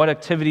in what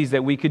activities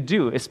that we could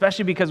do,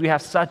 especially because we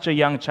have such a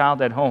young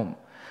child at home.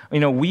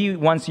 You know, we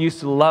once used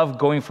to love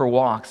going for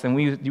walks, and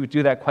we would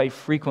do that quite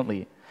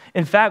frequently.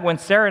 In fact, when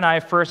Sarah and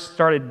I first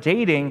started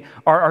dating,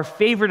 our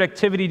favorite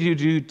activity to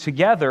do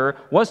together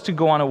was to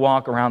go on a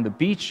walk around the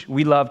beach.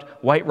 We loved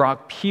White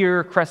Rock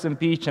Pier,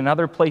 Crescent Beach, and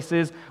other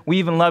places. We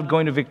even loved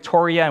going to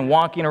Victoria and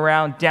walking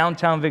around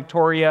downtown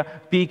Victoria,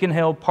 Beacon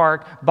Hill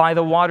Park, by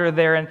the water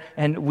there,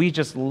 and we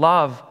just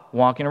love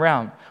walking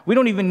around. We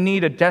don't even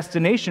need a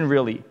destination,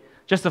 really.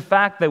 Just the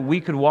fact that we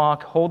could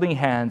walk holding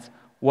hands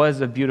was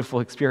a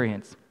beautiful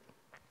experience.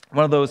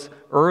 One of those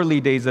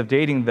early days of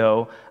dating,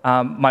 though,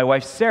 my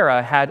wife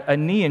Sarah had a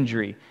knee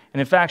injury.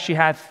 And in fact, she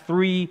had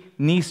 3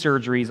 knee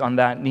surgeries on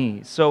that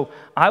knee. So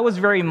I was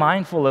very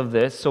mindful of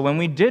this. So when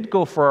we did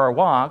go for our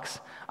walks,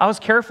 I was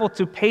careful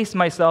to pace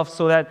myself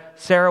so that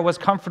Sarah was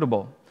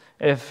comfortable.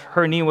 If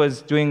her knee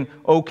was doing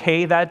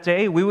okay that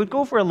day, we would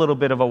go for a little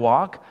bit of a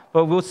walk,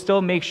 but we'll still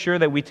make sure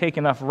that we take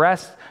enough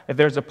rest. If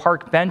there's a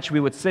park bench, we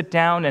would sit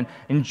down and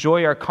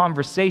enjoy our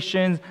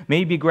conversations,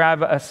 maybe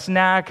grab a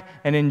snack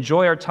and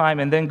enjoy our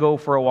time and then go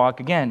for a walk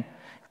again.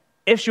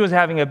 If she was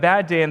having a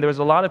bad day and there was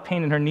a lot of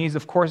pain in her knees,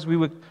 of course, we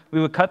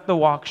would cut the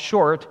walk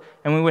short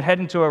and we would head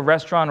into a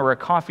restaurant or a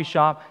coffee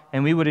shop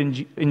and we would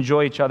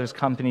enjoy each other's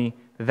company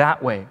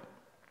that way.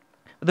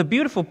 But the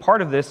beautiful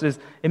part of this is,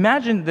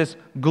 imagine this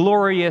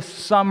glorious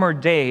summer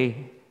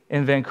day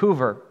in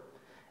Vancouver.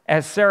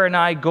 As Sarah and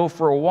I go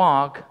for a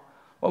walk,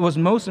 what was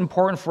most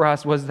important for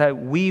us was that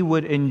we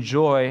would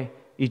enjoy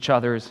each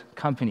other's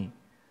company,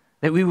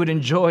 that we would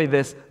enjoy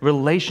this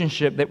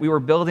relationship that we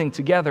were building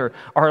together,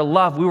 our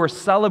love. We were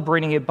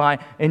celebrating it by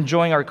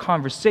enjoying our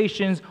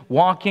conversations,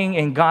 walking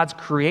in God's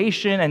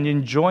creation, and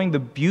enjoying the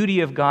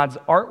beauty of God's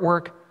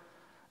artwork.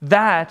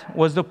 That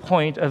was the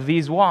point of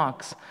these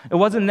walks. It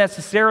wasn't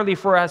necessarily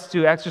for us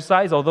to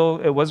exercise,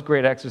 although it was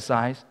great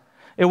exercise.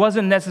 It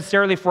wasn't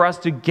necessarily for us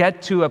to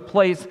get to a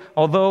place,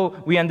 although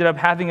we ended up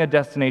having a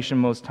destination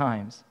most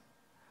times.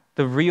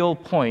 The real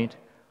point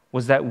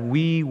was that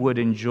we would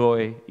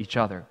enjoy each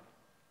other.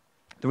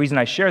 The reason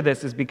I share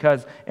this is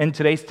because in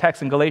today's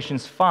text in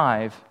Galatians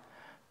 5,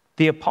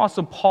 the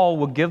Apostle Paul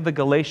will give the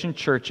Galatian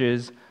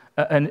churches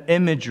an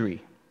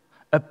imagery,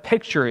 a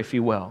picture, if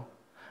you will,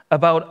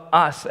 about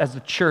us as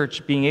a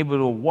church being able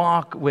to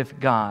walk with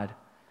God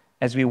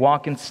as we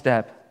walk in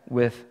step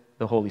with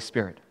the Holy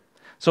Spirit.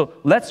 So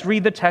let's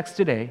read the text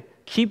today.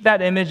 Keep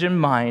that image in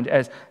mind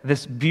as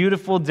this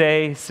beautiful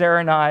day, Sarah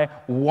and I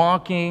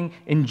walking,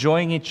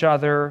 enjoying each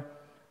other.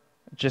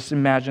 Just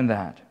imagine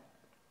that.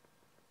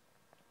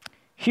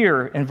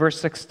 Here in verse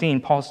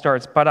 16, Paul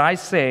starts, "But I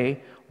say,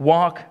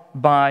 walk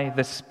by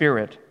the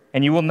Spirit,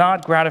 and you will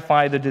not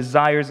gratify the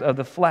desires of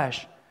the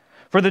flesh.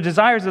 For the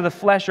desires of the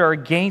flesh are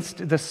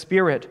against the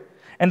Spirit,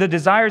 and the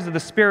desires of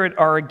the Spirit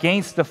are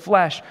against the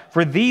flesh,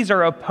 for these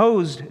are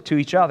opposed to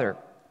each other,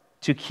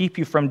 to keep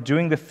you from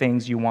doing the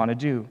things you want to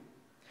do.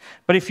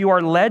 But if you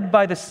are led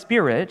by the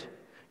Spirit,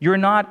 you're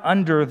not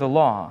under the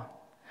law.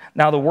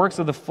 Now the works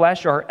of the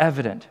flesh are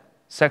evident: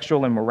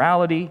 sexual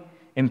immorality,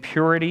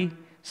 impurity,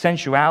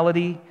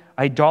 sensuality,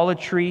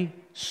 idolatry,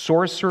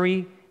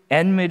 sorcery,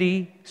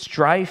 enmity,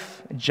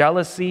 strife,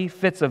 jealousy,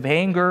 fits of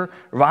anger,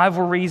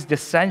 rivalries,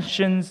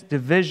 dissensions,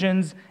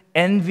 divisions,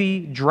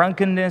 envy,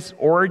 drunkenness,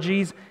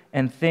 orgies,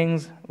 and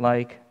things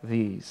like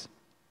these.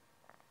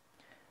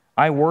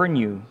 I warn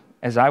you,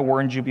 as I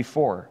warned you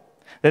before,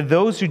 that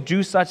those who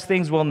do such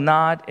things will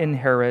not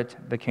inherit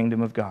the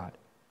kingdom of God.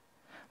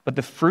 But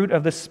the fruit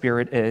of the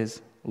Spirit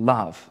is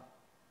love,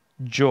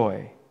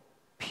 joy,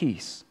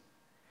 peace,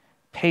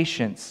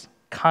 patience,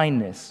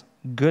 kindness,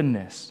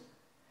 goodness,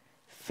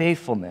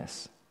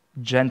 faithfulness,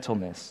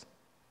 gentleness,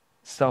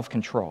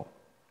 self-control.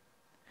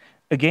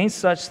 Against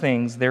such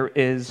things there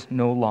is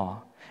no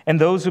law. And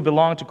those who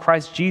belong to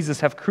Christ Jesus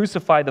have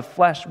crucified the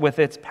flesh with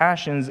its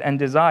passions and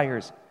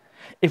desires.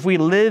 If we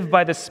live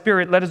by the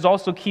Spirit, let us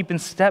also keep in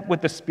step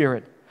with the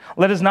Spirit.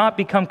 Let us not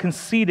become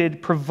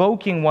conceited,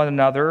 provoking one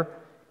another,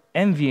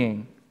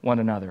 envying one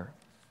another."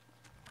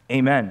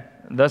 Amen.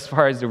 Thus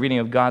far is the reading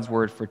of God's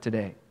word for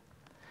today.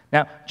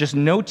 Now, just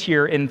note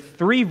here, in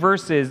 3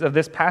 verses of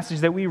this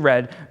passage that we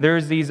read,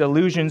 there's these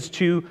allusions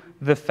to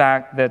the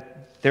fact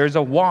that there's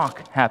a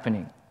walk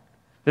happening.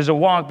 There's a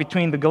walk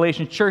between the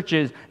Galatian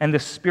churches and the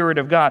Spirit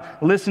of God.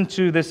 Listen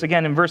to this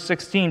again in verse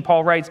 16.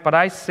 Paul writes, "But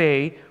I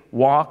say,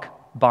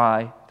 walk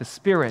by the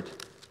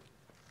Spirit."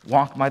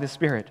 Walk by the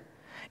Spirit.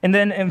 And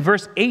then in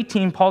verse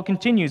 18, Paul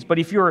continues, "But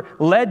if you're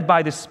led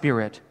by the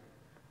Spirit,"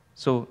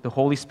 so the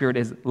Holy Spirit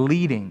is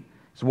leading.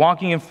 He's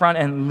walking in front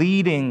and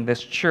leading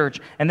this church.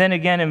 And then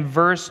again in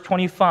verse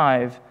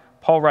 25,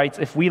 Paul writes,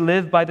 "If we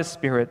live by the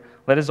Spirit,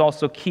 let us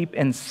also keep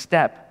in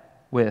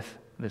step with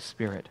the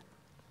Spirit."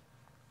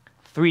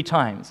 3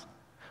 times,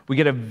 we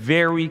get a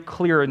very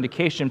clear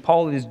indication.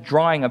 Paul is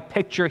drawing a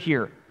picture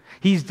here.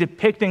 He's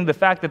depicting the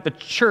fact that the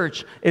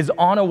church is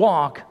on a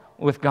walk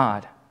with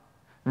God.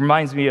 It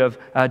reminds me of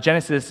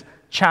Genesis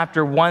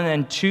chapter 1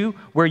 and 2,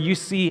 where you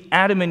see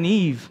Adam and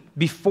Eve,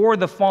 before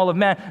the fall of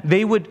man,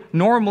 they would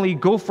normally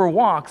go for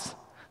walks.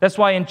 That's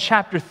why in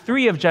chapter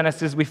 3 of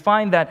Genesis, we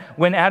find that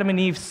when Adam and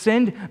Eve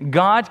sinned,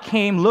 God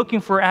came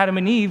looking for Adam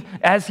and Eve,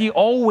 as he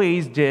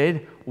always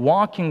did,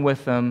 walking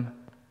with them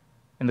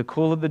in the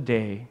cool of the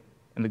day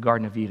in the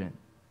Garden of Eden.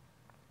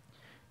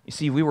 You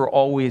see, we were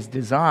always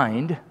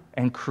designed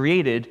and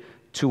created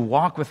to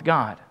walk with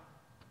God.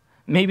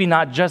 Maybe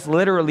not just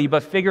literally,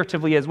 but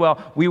figuratively as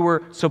well. We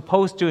were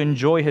supposed to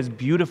enjoy his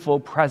beautiful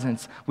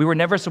presence. We were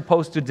never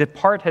supposed to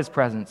depart his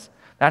presence.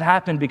 That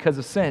happened because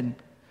of sin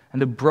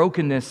and the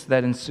brokenness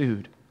that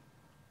ensued.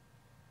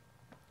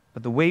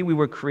 But the way we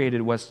were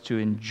created was to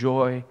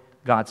enjoy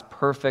God's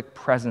perfect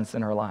presence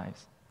in our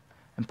lives.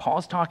 And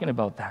Paul's talking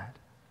about that.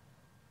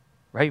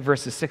 right?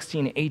 Verses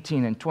 16,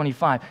 18, and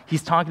 25.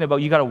 He's talking about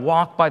you got to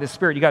walk by the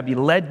Spirit. You got to be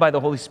led by the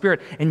Holy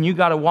Spirit, and you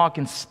got to walk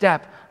in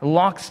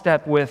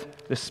lockstep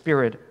with the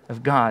Spirit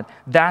of God.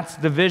 That's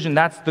the vision.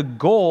 That's the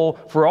goal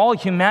for all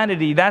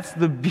humanity. That's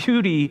the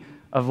beauty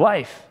of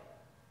life.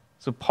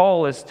 So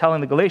Paul is telling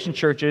the Galatian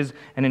churches,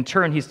 and in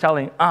turn, he's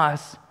telling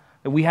us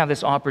that we have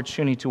this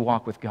opportunity to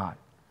walk with God.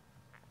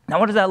 Now,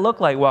 what does that look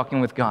like,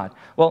 walking with God?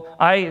 Well,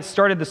 I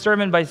started the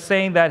sermon by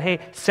saying that, hey,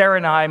 Sarah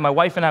and I, my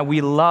wife and I,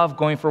 we love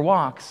going for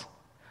walks.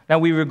 Now,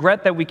 we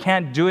regret that we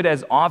can't do it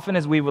as often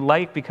as we would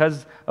like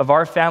because of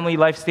our family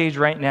life stage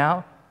right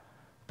now.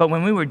 But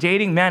when we were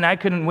dating, man, I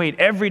couldn't wait.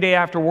 Every day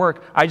after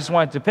work, I just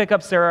wanted to pick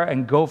up Sarah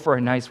and go for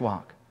a nice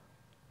walk.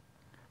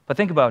 But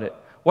think about it.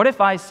 What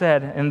if I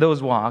said in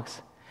those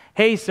walks,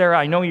 hey, Sarah,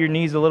 I know your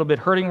knee's a little bit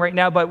hurting right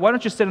now, but why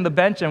don't you sit on the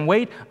bench and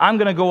wait? I'm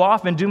going to go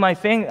off and do my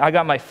thing. I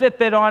got my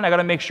Fitbit on. I got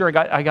to make sure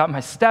I got my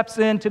steps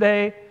in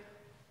today.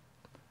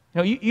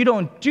 You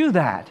don't do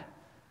that.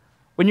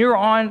 When you're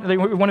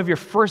on one of your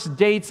first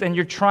dates and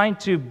you're trying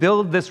to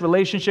build this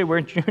relationship where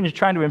you're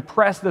trying to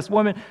impress this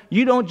woman,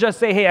 you don't just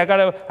say, hey, I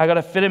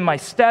gotta fit in my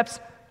steps.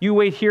 You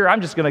wait here. I'm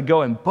just going to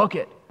go and book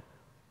it.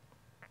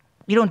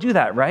 You don't do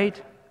that,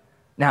 right?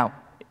 Now,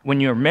 when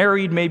you're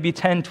married, maybe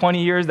 10,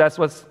 20 years, that's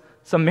what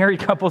some married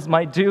couples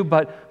might do.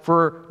 But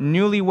for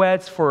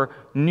newlyweds, for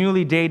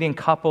newly dating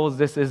couples,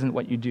 this isn't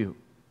what you do.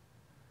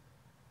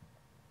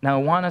 Now,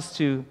 I want us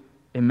to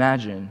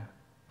imagine,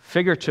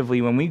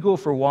 figuratively, when we go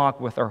for a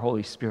walk with our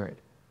Holy Spirit,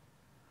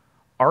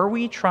 are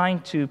we trying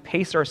to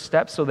pace our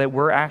steps so that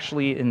we're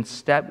actually in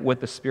step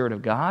with the Spirit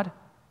of God?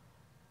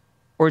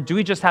 Or do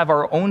we just have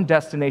our own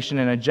destination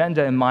and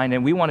agenda in mind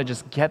and we want to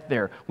just get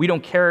there? We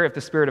don't care if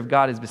the Spirit of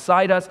God is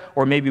beside us,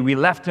 or maybe we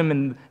left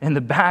him in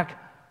the back,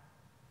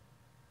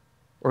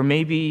 or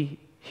maybe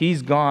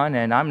he's gone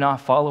and I'm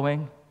not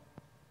following.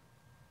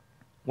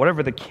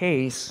 Whatever the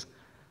case,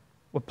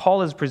 what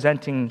Paul is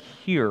presenting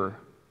here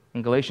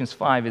in Galatians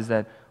 5 is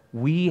that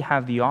we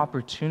have the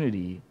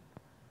opportunity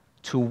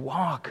to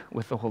walk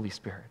with the Holy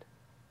Spirit.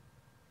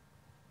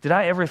 Did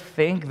I ever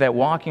think that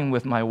walking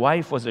with my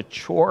wife was a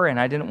chore and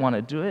I didn't want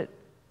to do it?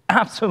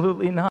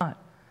 Absolutely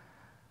not.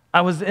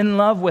 I was in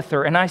love with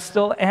her, and I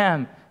still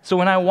am. So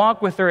when I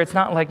walk with her, it's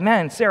not like,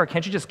 man, Sarah,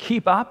 can't you just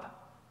keep up?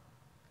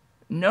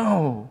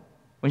 No.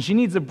 When she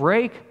needs a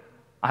break,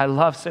 I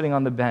love sitting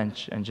on the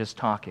bench and just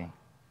talking,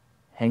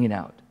 hanging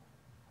out.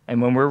 And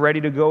when we're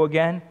ready to go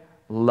again,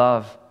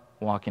 love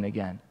walking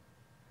again.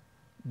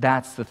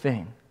 That's the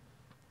thing.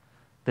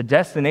 The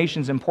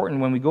destination's important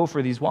when we go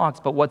for these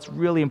walks, but what's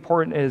really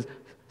important is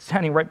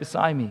standing right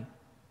beside me,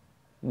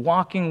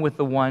 walking with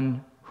the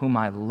one whom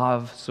I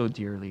love so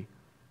dearly.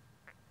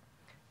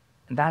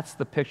 And that's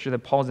the picture that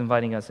Paul's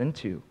inviting us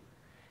into.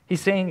 He's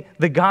saying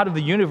the God of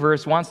the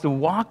universe wants to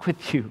walk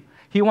with you.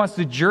 He wants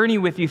to journey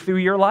with you through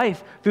your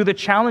life, through the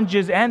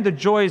challenges and the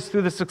joys,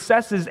 through the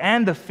successes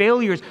and the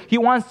failures. He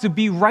wants to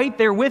be right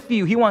there with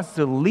you. He wants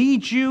to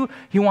lead you.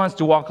 He wants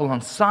to walk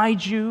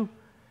alongside you.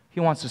 He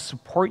wants to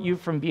support you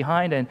from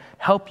behind and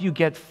help you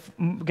get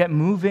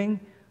moving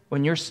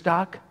when you're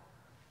stuck.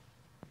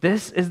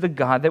 This is the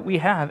God that we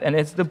have, and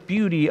it's the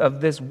beauty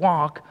of this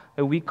walk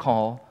that we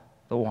call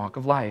the walk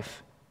of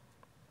life.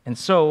 And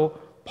so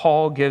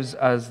Paul gives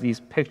us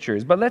these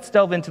pictures. But let's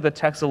delve into the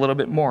text a little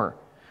bit more.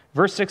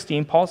 Verse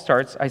 16, Paul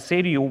starts, I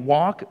say to you,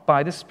 walk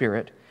by the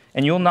Spirit,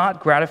 and you'll not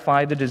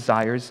gratify the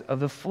desires of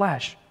the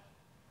flesh.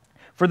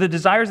 For the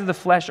desires of the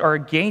flesh are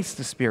against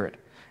the Spirit,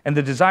 and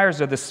the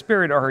desires of the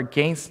Spirit are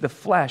against the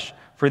flesh,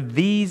 for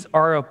these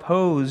are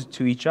opposed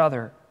to each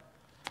other.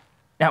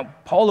 Now,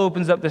 Paul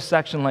opens up this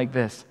section like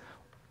this.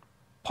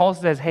 Paul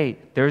says, hey,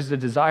 there's the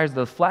desires of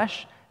the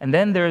flesh, and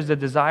then there's the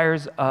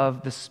desires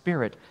of the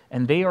Spirit,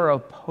 and they are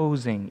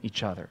opposing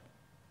each other.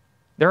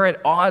 They're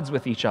at odds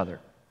with each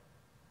other.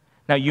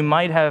 Now, you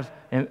might have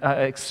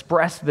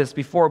expressed this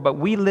before, but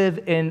we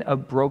live in a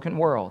broken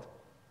world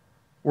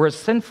where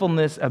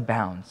sinfulness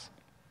abounds.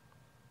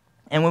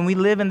 And when we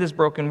live in this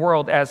broken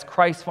world as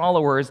Christ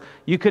followers,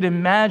 you could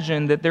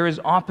imagine that there is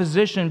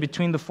opposition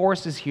between the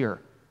forces here.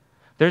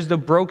 There's the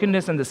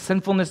brokenness and the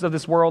sinfulness of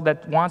this world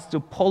that wants to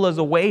pull us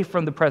away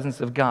from the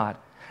presence of God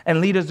and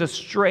lead us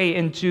astray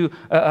into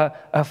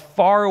a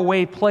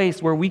faraway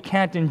place where we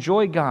can't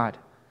enjoy God,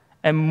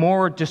 and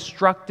more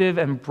destructive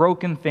and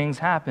broken things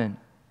happen.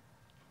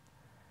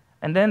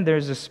 And then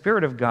there's the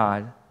Spirit of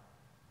God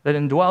that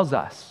indwells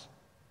us,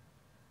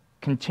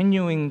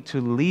 continuing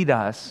to lead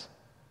us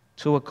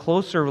to a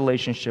closer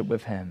relationship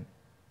with Him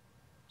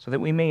so that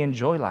we may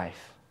enjoy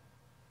life,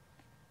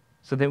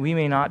 so that we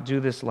may not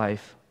do this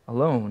life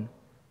alone,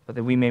 but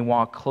that we may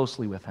walk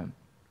closely with Him.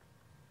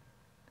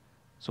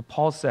 So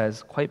Paul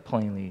says quite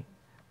plainly,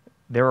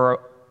 there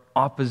are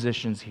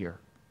oppositions here.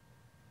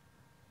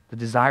 The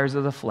desires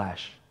of the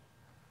flesh,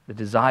 the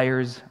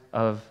desires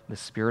of the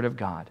Spirit of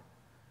God,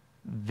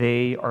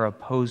 they are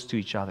opposed to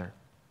each other.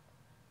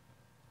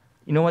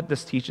 You know what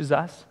this teaches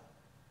us?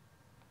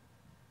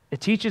 It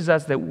teaches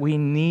us that we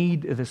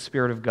need the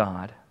Spirit of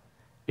God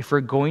if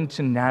we're going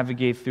to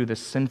navigate through the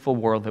sinful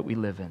world that we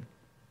live in.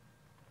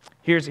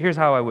 Here's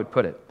how I would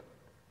put it.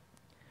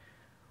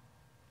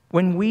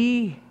 When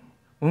we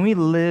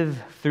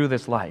live through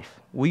this life,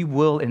 we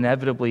will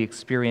inevitably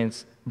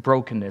experience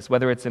brokenness,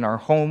 whether it's in our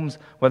homes,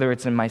 whether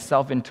it's in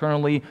myself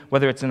internally,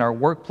 whether it's in our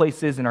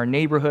workplaces, in our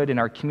neighborhood, in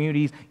our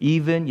communities,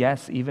 even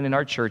in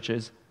our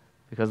churches.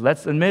 Because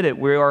let's admit it,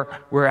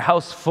 we're a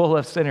house full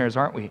of sinners,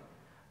 aren't we?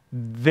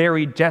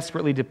 Very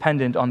desperately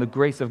dependent on the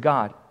grace of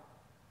God.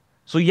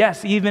 So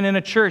yes, even in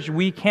a church,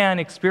 we can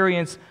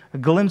experience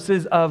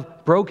glimpses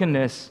of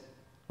brokenness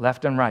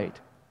left and right.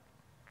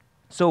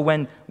 So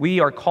when we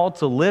are called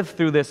to live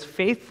through this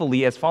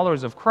faithfully as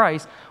followers of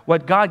Christ,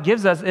 what God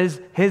gives us is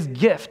His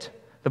gift.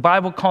 The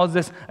Bible calls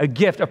this a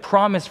gift, a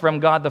promise from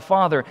God the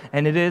Father,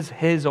 and it is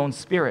His own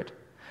Spirit.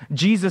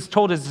 Jesus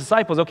told His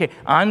disciples, okay,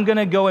 I'm going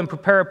to go and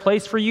prepare a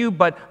place for you,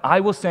 but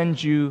I will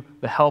send you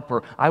the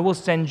Helper. I will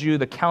send you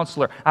the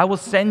Counselor. I will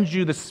send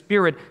you the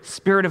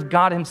Spirit of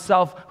God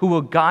Himself, who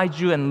will guide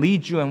you and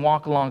lead you and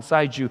walk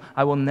alongside you.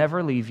 I will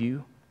never leave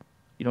you.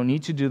 You don't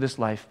need to do this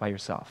life by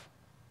yourself.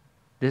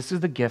 This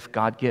is the gift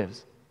God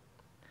gives.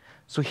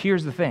 So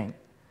here's the thing.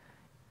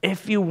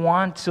 If you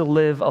want to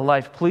live a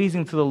life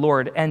pleasing to the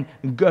Lord and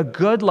a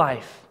good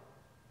life,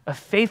 a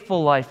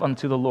faithful life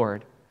unto the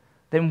Lord,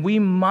 then we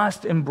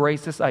must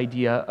embrace this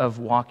idea of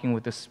walking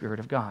with the Spirit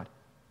of God.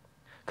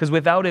 Because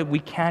without it, we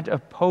can't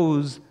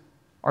oppose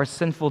our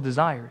sinful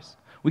desires.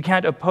 We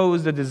can't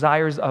oppose the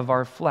desires of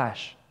our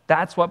flesh.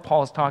 That's what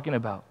Paul is talking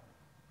about.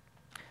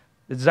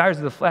 The desires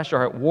of the flesh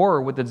are at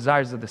war with the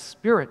desires of the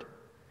Spirit.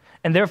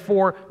 And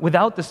therefore,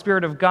 without the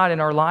Spirit of God in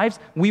our lives,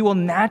 we will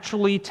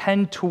naturally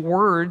tend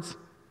towards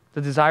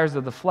the desires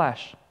of the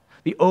flesh.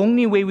 The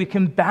only way we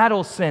can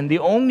battle sin, the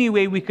only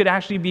way we could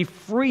actually be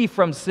free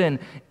from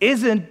sin,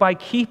 isn't by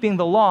keeping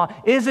the law,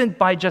 isn't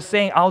by just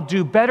saying, I'll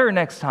do better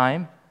next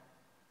time.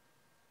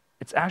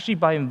 It's actually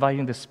by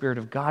inviting the Spirit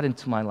of God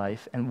into my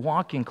life and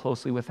walking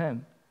closely with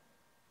Him.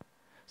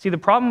 See, the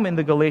problem in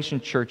the Galatian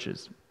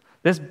churches,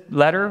 this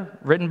letter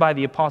written by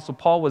the Apostle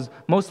Paul was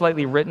most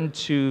likely written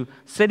to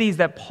cities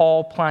that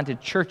Paul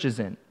planted churches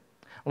in,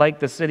 like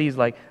the cities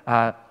like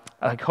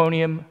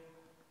Iconium,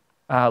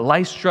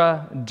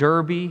 Lystra,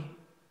 Derbe,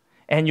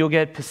 and you'll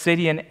get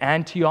Pisidian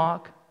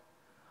Antioch.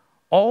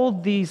 All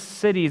these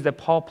cities that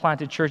Paul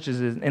planted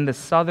churches in the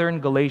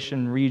southern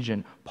Galatian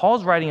region.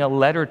 Paul's writing a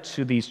letter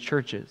to these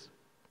churches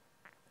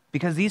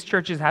because these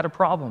churches had a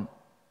problem.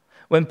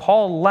 When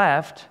Paul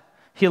left,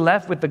 he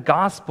left with the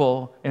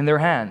gospel in their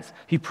hands.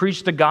 He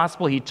preached the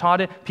gospel, he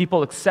taught it,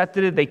 people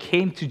accepted it, they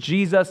came to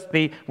Jesus,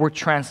 they were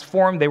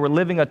transformed, they were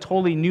living a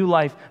totally new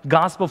life,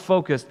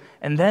 gospel-focused.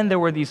 And then there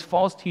were these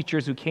false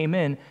teachers who came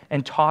in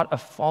and taught a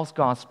false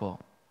gospel.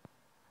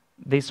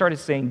 They started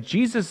saying,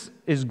 Jesus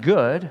is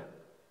good,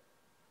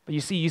 but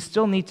you see, you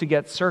still need to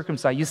get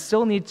circumcised. You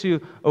still need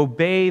to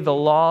obey the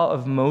law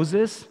of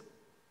Moses,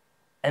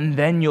 and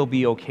then you'll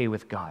be okay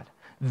with God.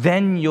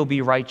 Then you'll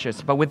be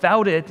righteous. But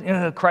without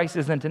it, Christ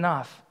isn't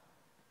enough.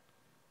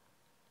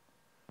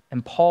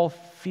 And Paul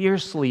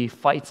fiercely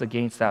fights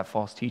against that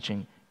false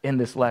teaching in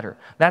this letter.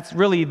 That's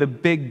really the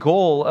big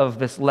goal of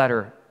this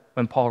letter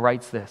when Paul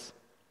writes this.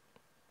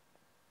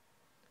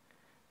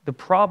 The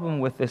problem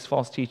with this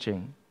false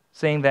teaching,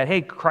 saying that,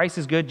 hey, Christ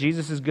is good,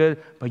 Jesus is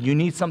good, but you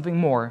need something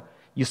more.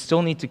 You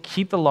still need to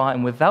keep the law,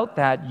 and without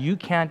that, you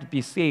can't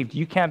be saved.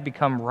 You can't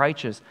become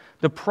righteous.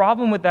 The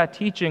problem with that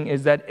teaching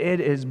is that it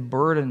is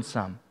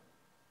burdensome.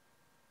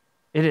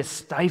 It is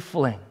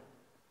stifling.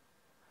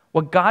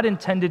 What God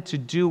intended to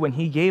do when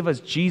He gave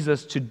us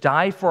Jesus to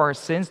die for our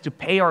sins, to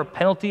pay our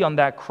penalty on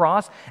that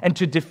cross, and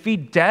to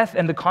defeat death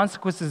and the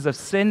consequences of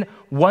sin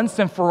once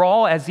and for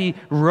all as He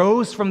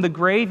rose from the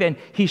grave and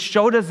He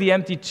showed us the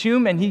empty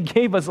tomb and He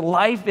gave us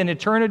life in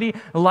eternity,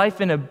 life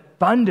in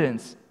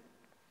abundance.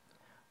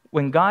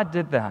 When God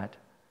did that,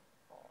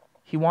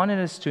 He wanted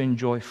us to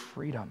enjoy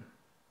freedom.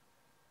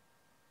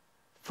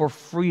 For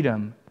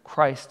freedom,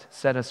 Christ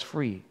set us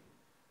free.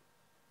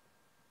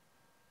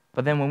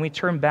 But then when we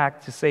turn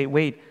back to say,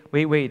 wait,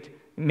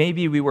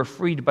 maybe we were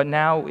freed, but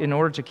now in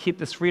order to keep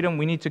this freedom,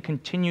 we need to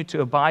continue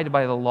to abide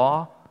by the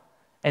law.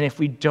 And if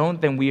we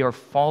don't, then we are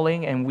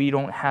falling and we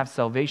don't have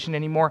salvation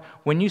anymore.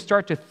 When you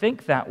start to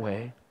think that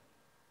way,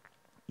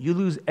 you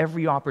lose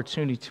every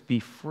opportunity to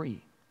be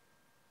free.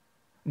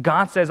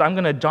 God says, I'm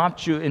going to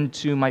adopt you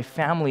into my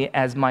family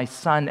as my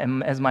son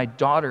and as my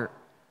daughter.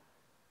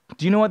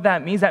 Do you know what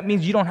that means? That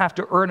means you don't have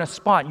to earn a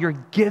spot. You're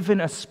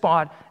given a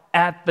spot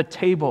at the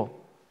table.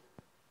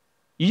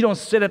 You don't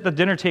sit at the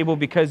dinner table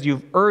because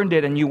you've earned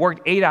it and you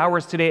worked 8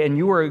 hours today and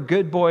you were a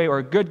good boy or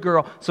a good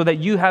girl so that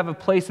you have a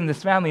place in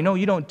this family. No,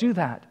 you don't do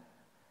that.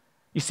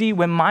 You see,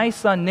 when my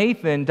son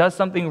Nathan does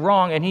something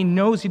wrong and he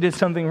knows he did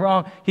something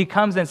wrong, he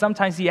comes and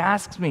sometimes he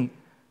asks me,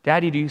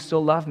 Daddy, do you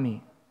still love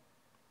me?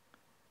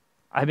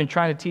 I've been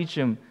trying to teach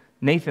him,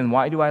 Nathan,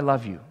 why do I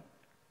love you?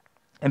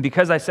 And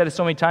because I said it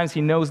so many times, he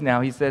knows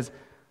now. He says,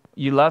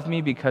 you love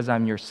me because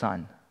I'm your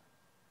son.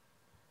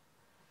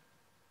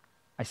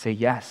 I say,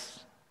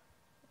 yes,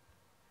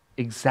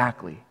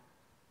 exactly.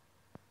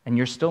 And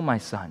you're still my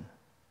son.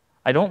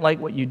 I don't like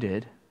what you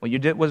did. What you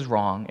did was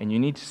wrong, and you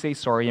need to say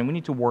sorry, and we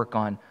need to work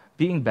on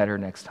being better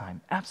next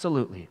time.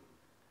 Absolutely.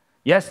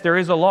 Yes, there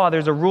is a law,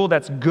 there's a rule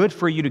that's good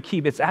for you to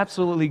keep. It's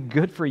absolutely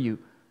good for you.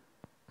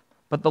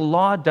 But the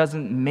law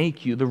doesn't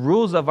make you, the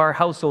rules of our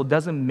household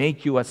doesn't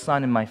make you a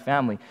son in my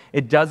family.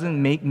 It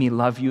doesn't make me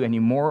love you any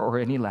more or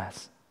any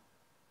less.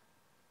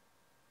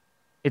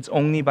 It's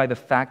only by the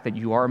fact that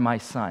you are my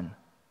son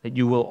that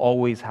you will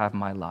always have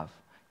my love.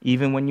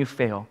 Even when you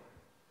fail,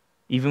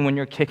 even when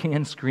you're kicking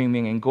and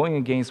screaming and going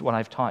against what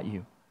I've taught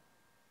you,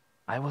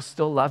 I will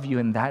still love you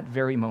in that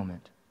very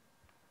moment,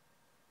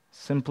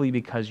 simply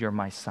because you're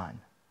my son.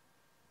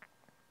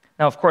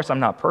 Now, of course, I'm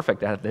not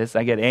perfect at this.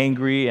 I get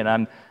angry,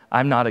 and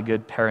I'm not a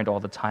good parent all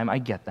the time. I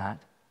get that.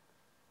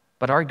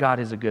 But our God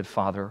is a good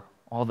father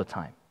all the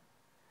time.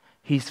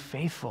 He's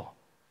faithful.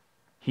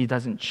 He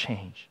doesn't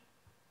change.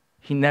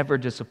 He never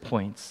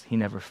disappoints. He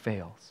never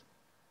fails.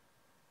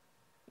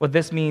 What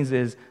this means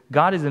is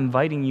God is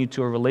inviting you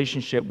to a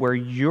relationship where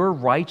your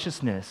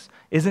righteousness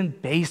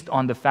isn't based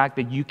on the fact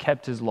that you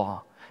kept his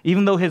law.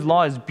 Even though his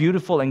law is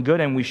beautiful and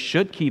good and we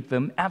should keep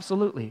them,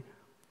 absolutely.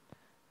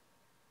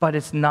 But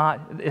it's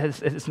not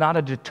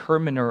a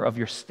determiner of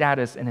your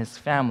status in his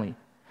family.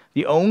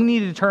 The only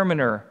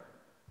determiner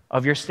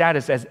of your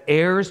status as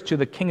heirs to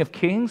the King of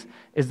Kings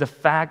is the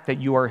fact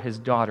that you are his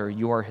daughter,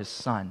 you are his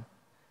son.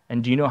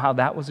 And do you know how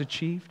that was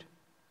achieved?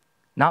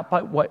 Not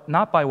by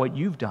what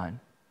you've done,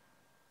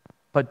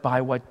 but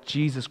by what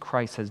Jesus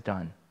Christ has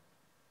done.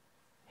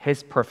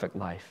 His perfect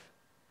life,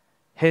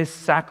 his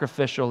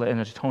sacrificial and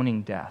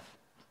atoning death,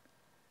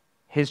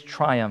 his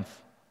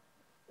triumph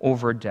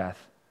over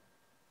death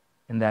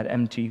in that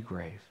empty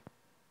grave.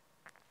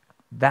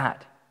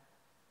 That's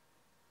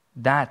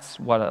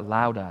what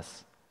allowed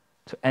us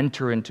to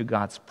enter into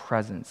God's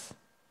presence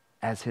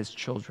as his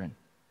children,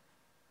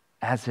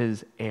 as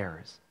his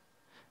heirs.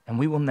 And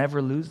we will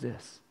never lose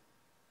this.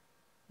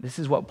 This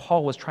is what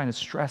Paul was trying to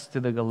stress to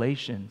the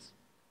Galatians.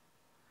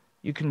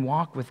 You can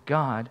walk with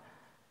God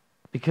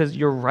because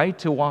your right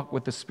to walk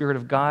with the Spirit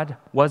of God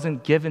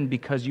wasn't given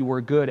because you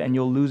were good and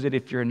you'll lose it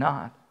if you're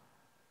not.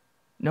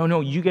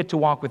 No, you get to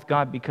walk with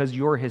God because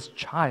you're his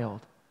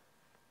child.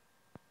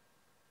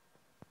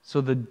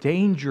 So the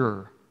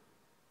danger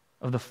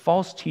of the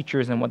false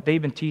teachers and what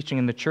they've been teaching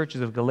in the churches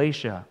of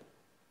Galatia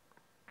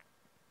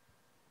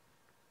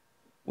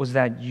was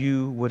that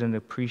you wouldn't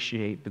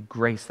appreciate the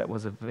grace that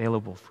was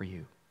available for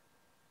you.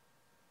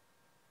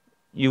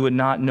 You would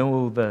not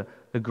know the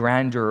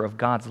grandeur of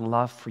God's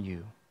love for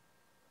you.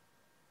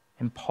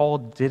 And Paul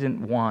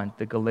didn't want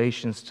the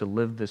Galatians to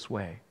live this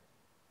way.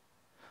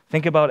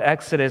 Think about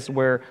Exodus,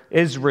 where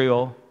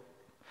Israel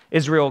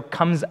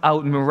comes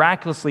out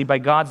miraculously by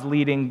God's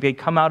leading. They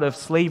come out of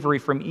slavery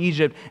from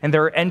Egypt, and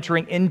they're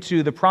entering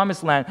into the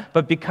promised land.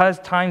 But because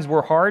times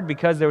were hard,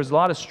 because there was a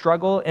lot of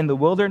struggle in the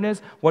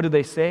wilderness, what do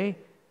they say?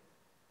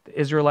 The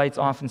Israelites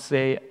often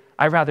say,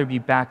 I'd rather be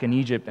back in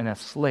Egypt and a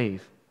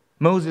slave.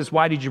 Moses,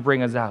 why did you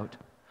bring us out?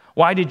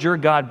 Why did your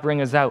God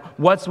bring us out?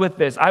 What's with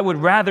this? I would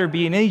rather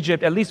be in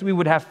Egypt. At least we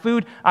would have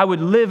food. I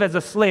would live as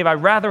a slave.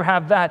 I'd rather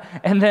have that.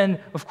 And then,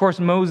 of course,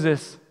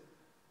 Moses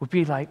would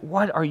be like,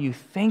 what are you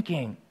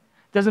thinking?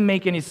 Doesn't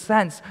make any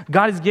sense.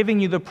 God is giving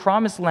you the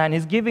promised land.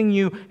 He's giving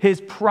you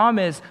his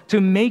promise to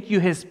make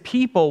you his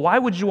people. Why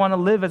would you want to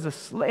live as a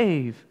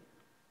slave?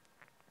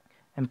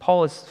 And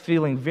Paul is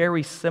feeling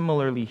very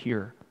similarly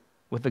here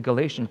with the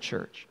Galatian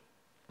church.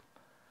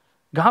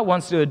 God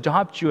wants to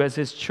adopt you as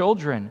his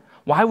children.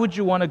 Why would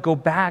you want to go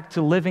back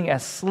to living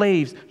as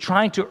slaves,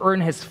 trying to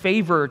earn his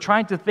favor,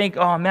 trying to think,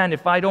 oh man,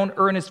 if I don't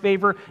earn his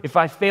favor, if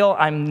I fail,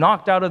 I'm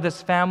knocked out of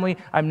this family,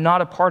 I'm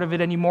not a part of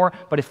it anymore,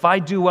 but if I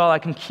do well, I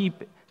can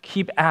keep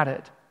at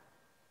it.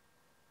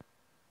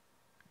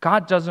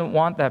 God doesn't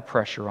want that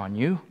pressure on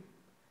you,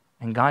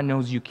 and God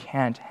knows you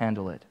can't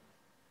handle it.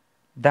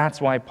 That's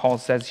why Paul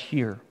says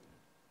here,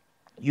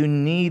 you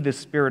need the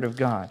Spirit of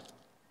God.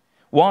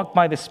 Walk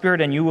by the Spirit,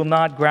 and you will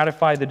not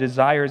gratify the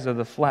desires of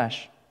the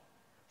flesh.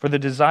 For the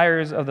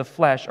desires of the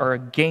flesh are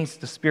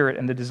against the Spirit,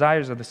 and the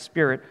desires of the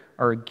Spirit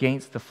are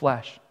against the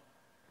flesh.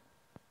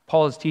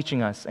 Paul is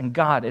teaching us, and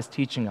God is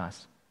teaching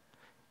us,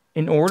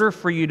 in order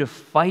for you to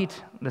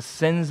fight the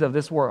sins of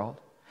this world,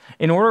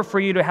 in order for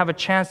you to have a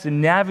chance to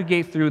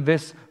navigate through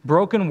this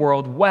broken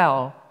world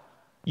well,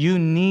 you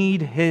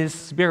need his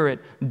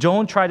Spirit.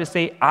 Don't try to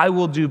say, I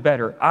will do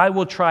better. I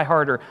will try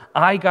harder.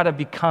 I got to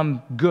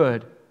become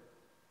good.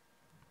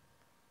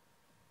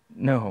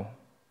 No.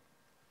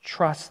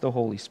 Trust the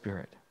Holy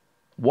Spirit.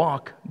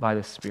 Walk by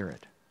the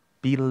Spirit.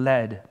 Be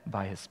led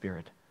by his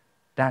Spirit.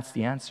 That's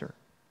the answer.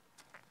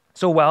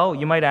 So, well,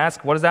 you might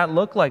ask, what does that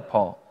look like,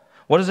 Paul?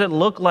 What does it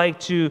look like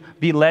to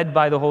be led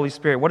by the Holy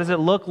Spirit? What does it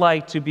look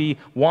like to be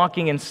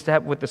walking in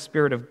step with the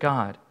Spirit of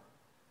God?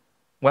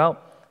 Well,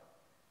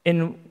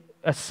 in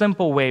a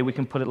simple way, we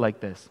can put it like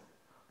this.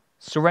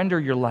 Surrender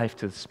your life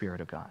to the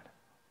Spirit of God.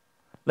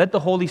 Let the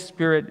Holy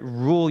Spirit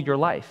rule your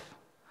life.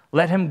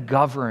 Let him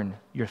govern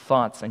your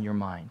thoughts and your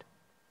mind.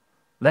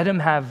 Let him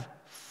have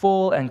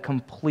full and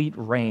complete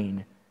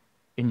reign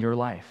in your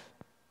life.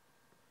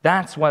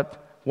 That's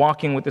what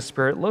walking with the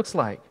Spirit looks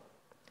like.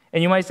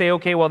 And you might say,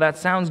 okay, well, that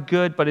sounds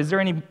good, but is there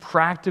any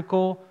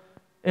practical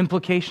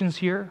implications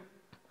here?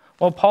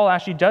 Well, Paul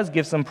actually does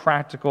give some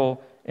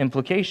practical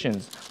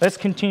implications. Let's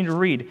continue to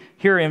read.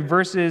 Here in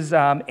verses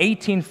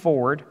 18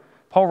 forward,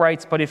 Paul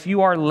writes, "But if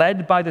you are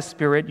led by the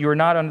Spirit, you are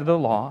not under the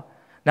law.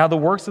 Now the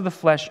works of the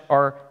flesh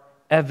are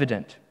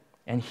evident."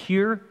 And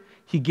here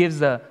he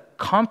gives a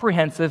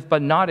comprehensive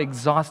but not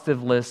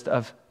exhaustive list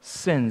of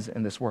sins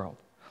in this world.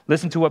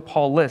 Listen to what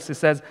Paul lists. It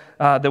says,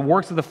 the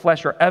works of the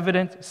flesh are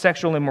evident: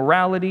 sexual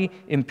immorality,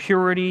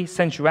 impurity,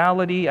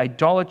 sensuality,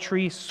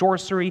 idolatry,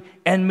 sorcery,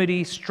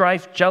 enmity,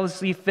 strife,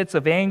 jealousy, fits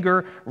of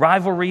anger,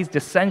 rivalries,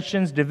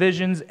 dissensions,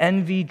 divisions,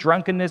 envy,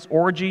 drunkenness,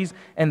 orgies,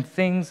 and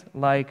things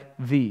like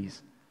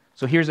these.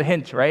 So here's a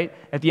hint, right?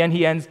 At the end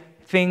he ends,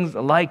 things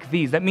like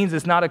these. That means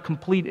it's not a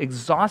complete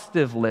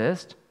exhaustive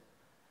list.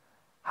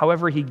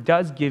 However, he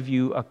does give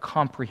you a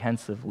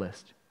comprehensive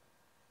list.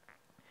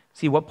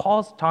 See, what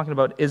Paul's talking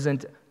about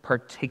isn't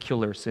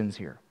particular sins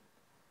here.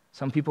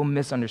 Some people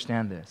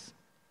misunderstand this,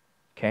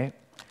 okay?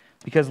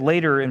 Because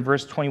later in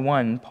verse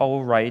 21, Paul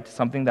will write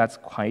something that's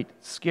quite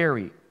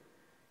scary.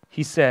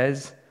 He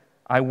says,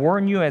 "I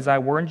warn you, as I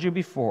warned you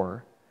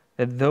before,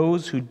 that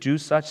those who do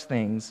such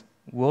things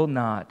will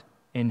not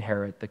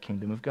inherit the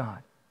kingdom of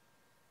God."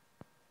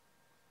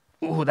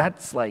 Ooh,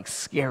 that's like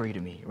scary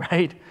to me,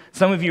 right?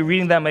 Some of you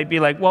reading that might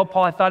be like, "Well,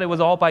 Paul, I thought it was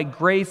all by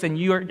grace, and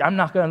I'm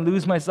not going to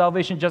lose my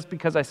salvation just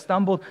because I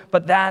stumbled,"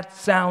 but that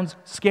sounds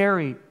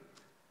scary.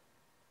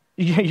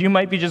 You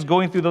might be just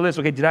going through the list.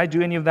 Okay, did I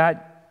do any of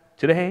that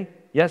today,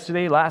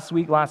 yesterday, last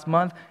week, last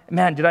month?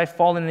 Man, did I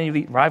fall in any of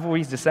the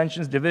rivalries,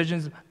 dissensions,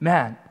 divisions?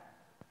 Man.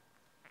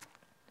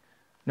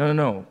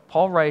 No.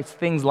 Paul writes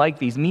things like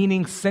these,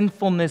 meaning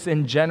sinfulness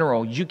in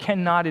general. You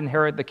cannot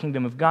inherit the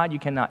kingdom of God. You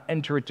cannot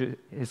enter into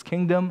his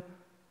kingdom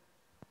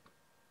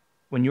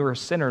when you're a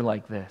sinner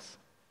like this.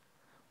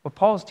 What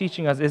Paul's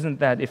teaching us isn't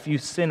that if you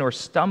sin or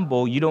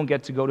stumble, you don't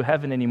get to go to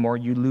heaven anymore,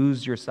 you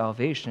lose your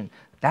salvation.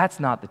 That's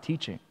not the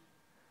teaching.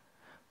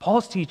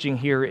 Paul's teaching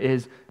here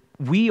is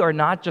we are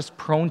not just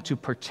prone to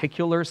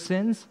particular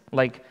sins,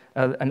 like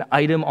an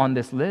item on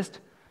this list,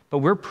 but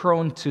we're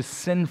prone to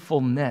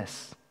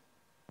sinfulness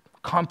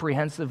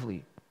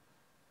comprehensively.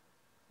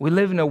 We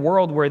live in a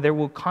world where there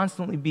will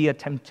constantly be a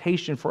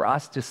temptation for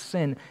us to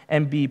sin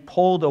and be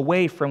pulled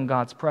away from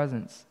God's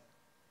presence.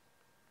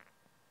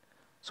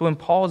 So when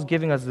Paul is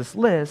giving us this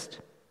list,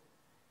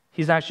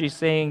 he's actually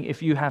saying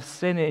if you have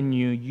sin in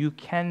you, you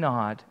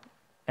cannot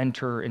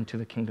enter into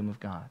the kingdom of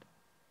God.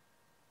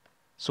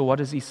 So what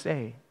does he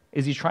say?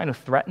 Is he trying to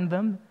threaten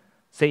them?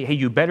 Say, hey,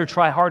 you better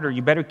try harder,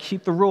 you better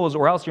keep the rules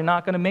or else you're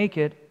not going to make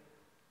it.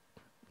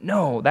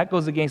 No, that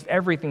goes against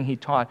everything he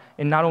taught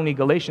in not only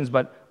Galatians,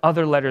 but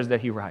other letters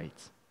that he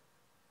writes.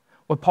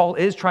 What Paul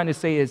is trying to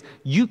say is,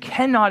 you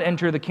cannot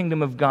enter the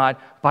kingdom of God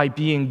by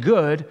being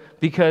good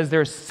because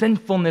there's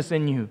sinfulness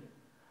in you.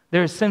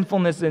 There's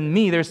sinfulness in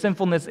me. There's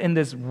sinfulness in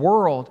this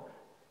world.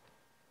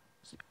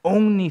 It's the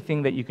only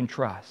thing that you can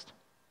trust.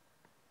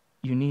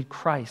 You need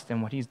Christ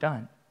and what he's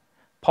done.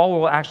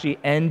 Paul will actually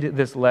end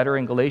this letter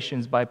in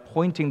Galatians by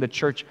pointing the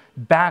church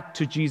back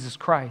to Jesus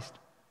Christ.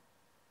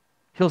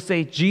 He'll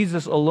say,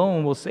 Jesus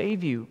alone will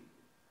save you.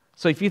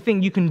 So if you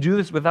think you can do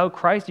this without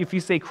Christ, if you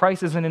say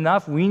Christ isn't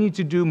enough, we need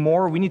to do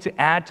more, we need to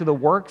add to the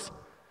works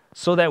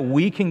so that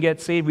we can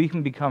get saved, we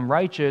can become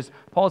righteous.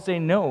 Paul's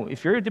saying, no,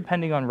 if you're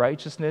depending on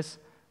righteousness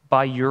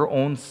by your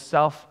own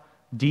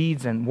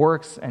self-deeds and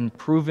works and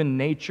proven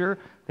nature,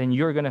 then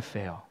you're going to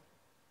fail.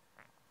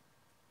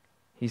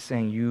 He's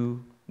saying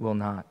you will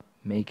not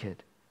make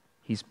it.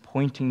 He's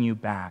pointing you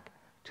back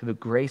to the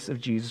grace of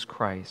Jesus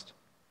Christ,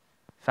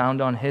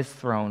 found on his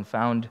throne,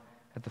 found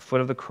at the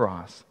foot of the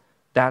cross.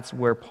 That's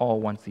where Paul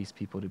wants these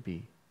people to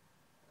be.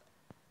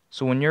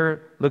 So when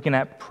you're looking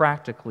at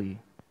practically,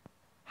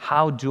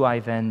 how do I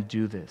then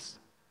do this?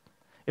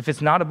 If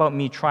it's not about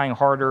me trying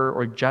harder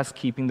or just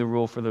keeping the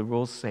rule for the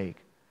rule's sake,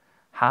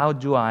 how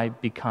do I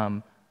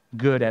become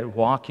good at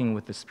walking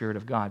with the Spirit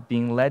of God,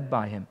 being led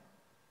by him?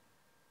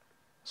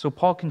 So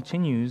Paul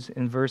continues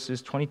in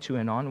verses 22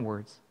 and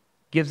onwards,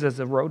 gives us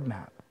a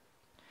roadmap.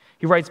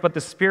 He writes, but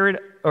the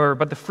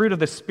fruit of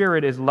the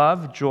Spirit is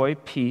love, joy,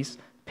 peace,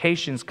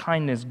 patience,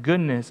 kindness,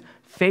 goodness,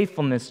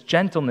 faithfulness,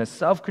 gentleness,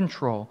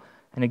 self-control,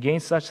 and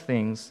against such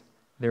things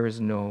there is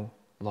no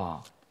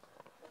law.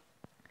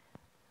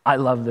 I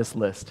love this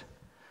list.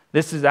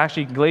 This is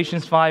actually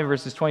Galatians 5,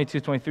 verses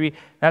 22-23.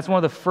 That's one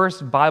of the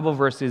first Bible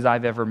verses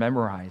I've ever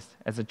memorized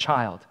as a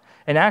child.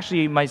 And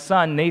actually, my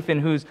son, Nathan,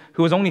 who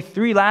was only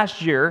 3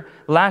 last year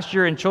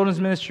in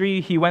children's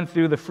ministry, he went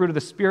through the fruit of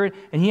the Spirit,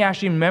 and he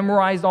actually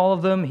memorized all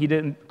of them. He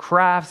did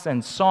crafts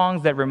and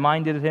songs that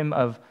reminded him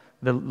of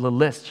the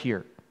list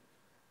here.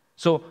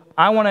 So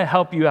I want to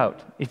help you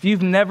out. If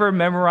you've never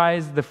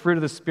memorized the fruit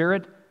of the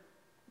Spirit,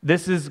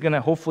 this is going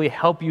to hopefully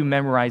help you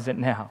memorize it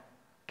now.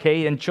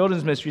 Okay? In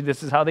children's ministry,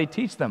 this is how they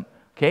teach them.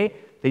 Okay?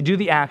 They do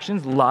the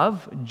actions: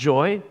 love,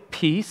 joy,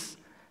 peace,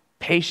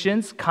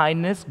 patience,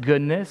 kindness,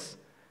 goodness,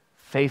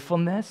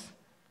 faithfulness,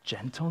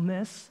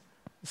 gentleness,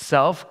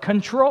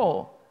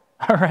 self-control.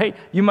 All right?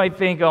 You might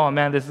think, oh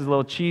man, this is a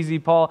little cheesy,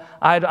 Paul.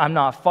 I'm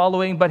not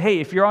following. But hey,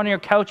 if you're on your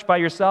couch by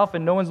yourself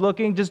and no one's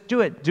looking, just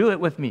do it. Do it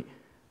with me.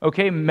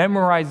 Okay,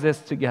 memorize this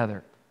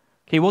together.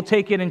 Okay, we'll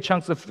take it in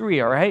chunks of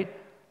 3, all right?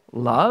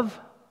 Love,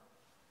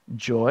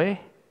 joy,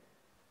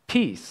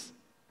 peace,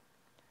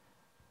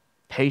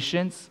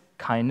 patience,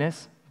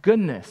 kindness,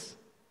 goodness,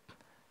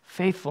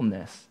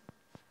 faithfulness,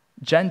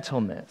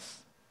 gentleness,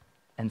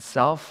 and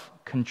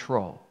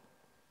self-control.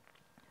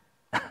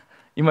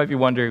 You might be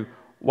wondering,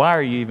 why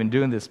are you even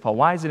doing this, Paul?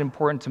 Why is it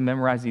important to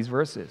memorize these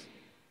verses?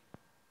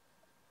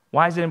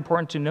 Why is it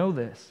important to know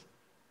this?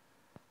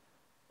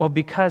 Well,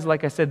 because,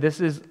 like I said,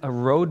 this is a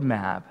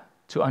roadmap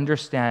to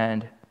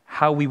understand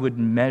how we would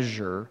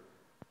measure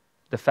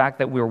the fact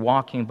that we're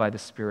walking by the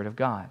Spirit of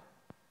God.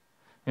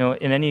 You know,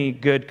 in any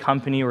good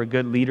company or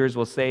good leaders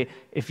will say,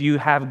 if you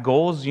have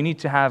goals, you need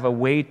to have a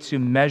way to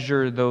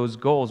measure those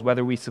goals,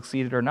 whether we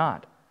succeeded or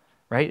not,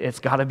 right? It's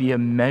got to be a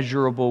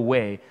measurable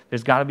way.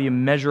 There's got to be a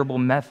measurable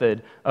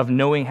method of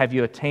knowing have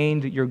you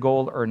attained your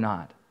goal or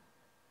not.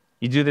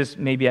 You do this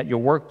maybe at your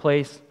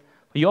workplace,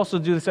 but you also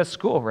do this at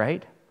school,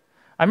 right?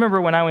 I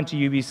remember when I went to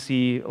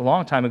UBC a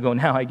long time ago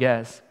now, I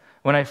guess,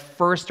 when I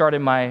first started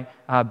my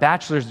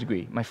bachelor's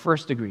degree, my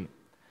first degree.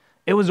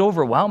 It was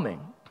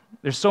overwhelming.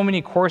 There's so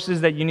many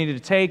courses that you needed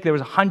to take. There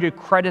was 100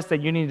 credits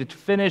that you needed to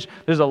finish.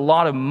 There's a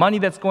lot of money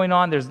that's going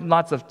on. There's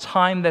lots of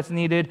time that's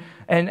needed.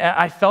 And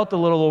I felt a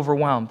little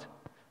overwhelmed.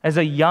 As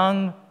a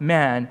young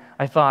man,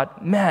 I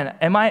thought, man,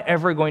 am I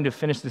ever going to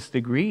finish this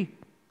degree?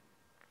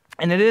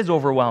 And it is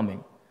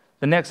overwhelming.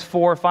 The next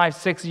 4, 5,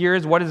 6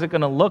 years, what is it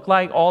going to look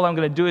like? All I'm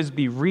going to do is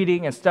be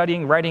reading and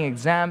studying, writing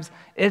exams.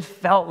 It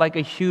felt like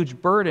a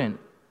huge burden.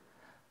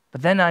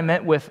 But then I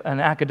met with an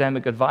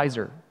academic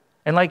advisor.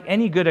 And like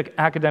any good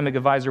academic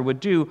advisor would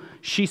do,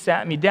 she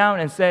sat me down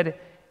and said,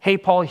 hey,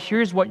 Paul,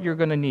 here's what you're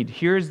going to need.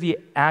 Here's the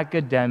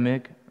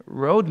academic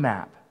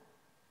roadmap.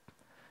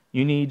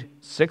 You need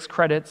 6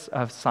 credits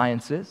of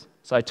sciences.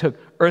 So I took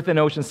Earth and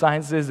Ocean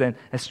Sciences and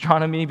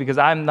astronomy because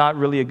I'm not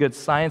really a good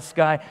science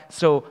guy.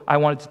 So I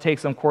wanted to take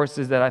some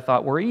courses that I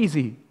thought were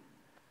easy.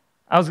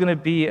 I was going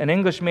to be an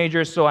English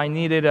major, so I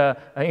needed an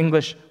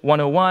English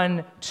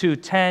 101,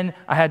 210.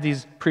 I had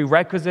these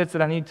prerequisites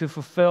that I needed to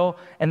fulfill.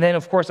 And then,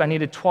 of course, I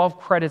needed 12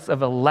 credits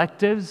of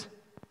electives.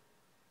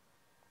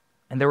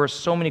 And there were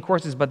so many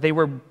courses, but they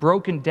were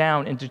broken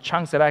down into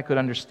chunks that I could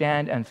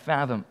understand and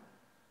fathom.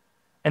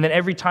 And then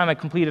every time I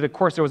completed a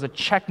course, there was a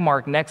check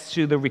mark next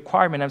to the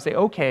requirement. I would say,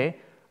 okay,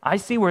 I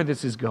see where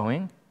this is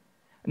going.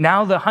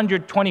 Now the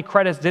 120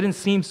 credits didn't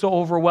seem so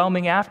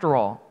overwhelming after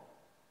all.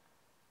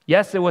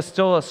 Yes, it was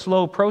still a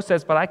slow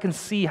process, but I can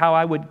see how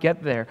I would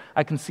get there.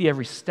 I can see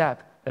every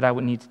step that I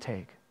would need to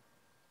take.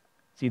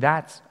 See,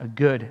 that's a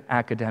good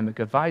academic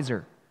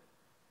advisor.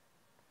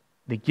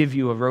 They give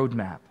you a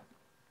roadmap.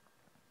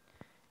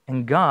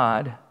 And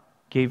God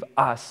gave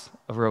us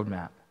a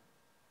roadmap.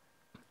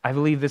 I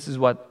believe this is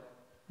what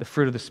the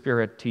fruit of the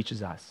Spirit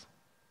teaches us.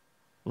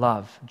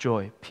 Love,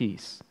 joy,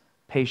 peace,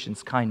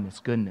 patience, kindness,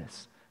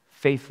 goodness,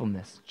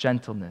 faithfulness,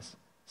 gentleness,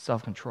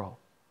 self-control.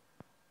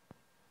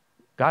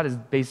 God is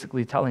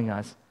basically telling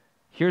us,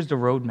 here's the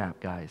roadmap,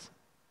 guys.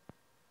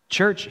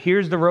 Church,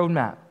 here's the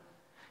roadmap.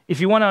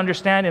 If you want to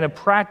understand in a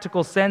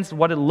practical sense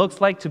what it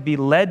looks like to be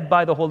led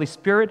by the Holy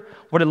Spirit,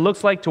 what it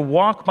looks like to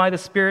walk by the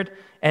Spirit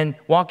and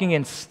walking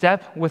in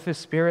step with the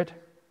Spirit,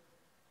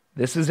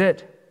 this is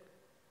it.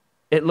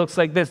 It looks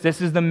like this. This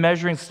is the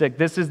measuring stick.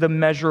 This is the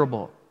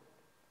measurable.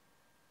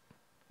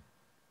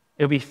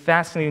 It'll be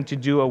fascinating to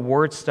do a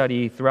word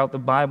study throughout the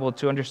Bible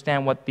to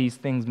understand what these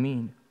things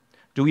mean.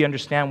 Do we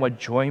understand what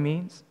joy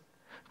means?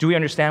 Do we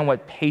understand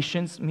what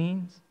patience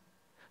means?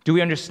 Do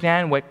we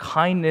understand what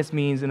kindness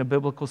means in a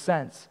biblical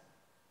sense?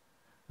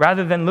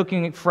 Rather than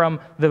looking from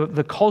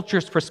the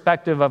culture's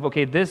perspective of,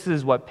 okay, this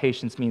is what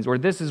patience means, or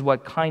this is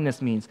what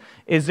kindness means.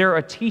 Is there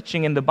a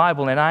teaching in the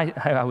Bible? And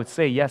I would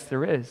say, yes,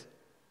 there is.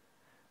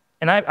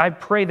 And I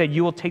pray that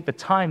you will take the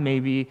time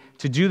maybe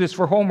to do this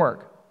for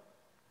homework.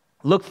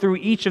 Look through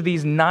each of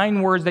these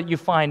 9 words that you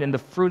find in the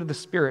fruit of the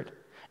Spirit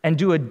and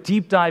do a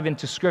deep dive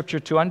into Scripture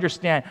to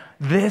understand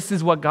this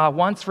is what God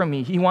wants from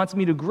me. He wants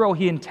me to grow.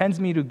 He intends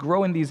me to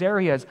grow in these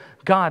areas.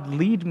 God,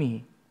 lead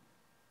me.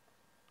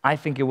 I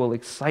think it will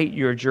excite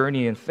your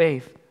journey in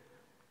faith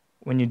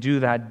when you do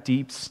that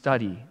deep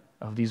study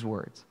of these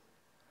words.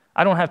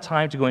 I don't have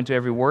time to go into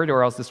every word,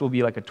 or else this will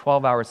be like a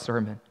 12-hour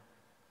sermon.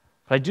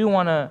 But I do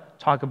want to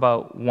talk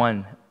about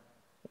one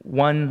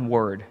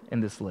word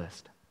in this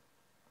list,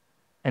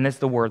 and it's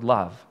the word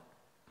love.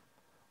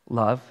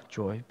 Love,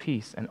 joy,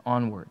 peace, and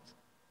onwards.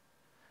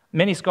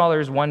 Many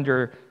scholars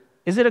wonder,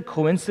 is it a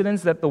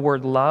coincidence that the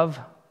word love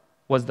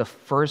was the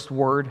first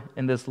word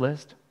in this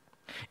list?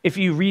 If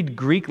you read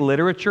Greek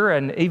literature,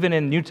 and even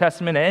in New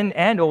Testament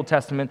and Old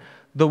Testament,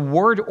 the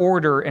word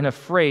order in a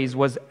phrase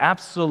was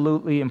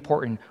absolutely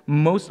important.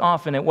 Most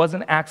often, it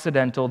wasn't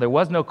accidental. There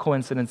was no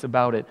coincidence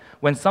about it.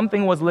 When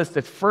something was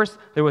listed first,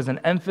 there was an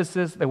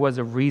emphasis, there was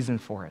a reason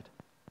for it.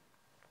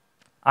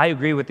 I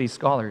agree with these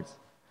scholars.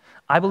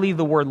 I believe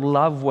the word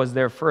love was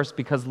there first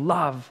because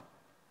love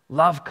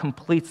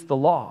completes the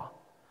law.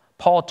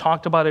 Paul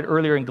talked about it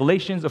earlier in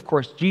Galatians. Of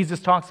course,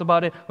 Jesus talks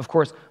about it. Of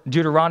course,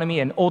 Deuteronomy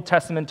and Old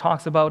Testament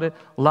talks about it.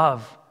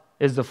 Love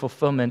is the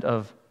fulfillment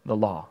of the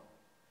law.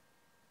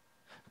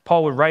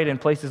 Paul would write in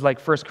places like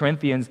 1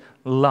 Corinthians,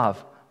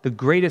 love. The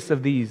greatest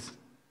of these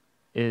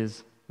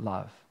is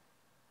love.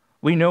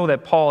 We know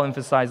that Paul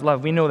emphasized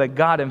love. We know that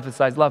God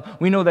emphasized love.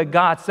 We know that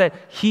God said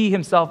he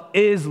himself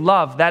is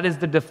love. That is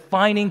the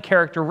defining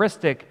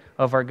characteristic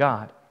of our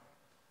God.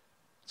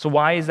 So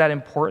why is that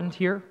important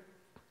here?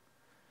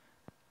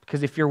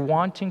 Because if you're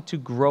wanting to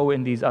grow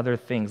in these other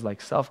things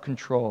like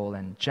self-control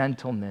and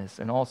gentleness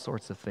and all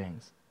sorts of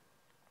things,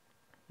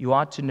 you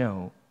ought to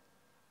know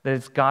that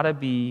it's got to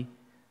be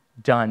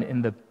done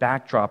in the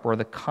backdrop or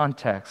the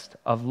context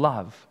of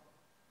love.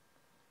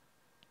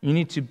 You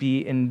need to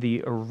be in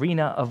the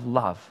arena of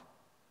love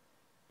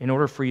in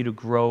order for you to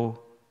grow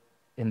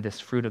in this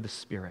fruit of the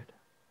Spirit.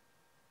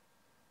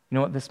 You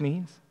know what this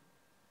means?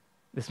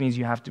 This means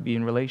you have to be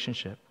in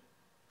relationship,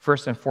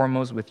 first and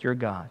foremost with your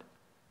God.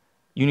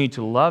 You need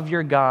to love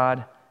your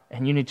God,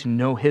 and you need to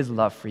know his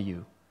love for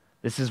you.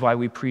 This is why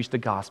we preach the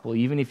gospel.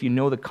 Even if you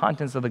know the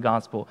contents of the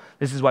gospel,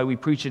 this is why we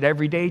preach it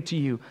every day to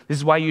you. This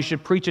is why you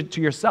should preach it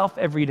to yourself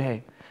every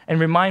day. And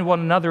remind one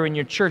another in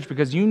your church,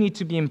 because you need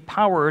to be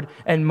empowered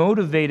and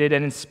motivated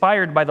and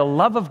inspired by the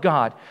love of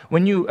God.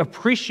 When you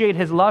appreciate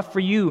his love for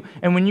you,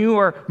 and when you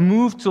are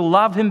moved to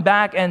love him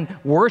back and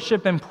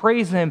worship and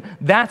praise him,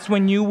 that's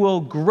when you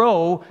will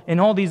grow in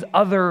all these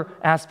other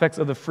aspects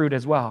of the fruit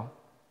as well.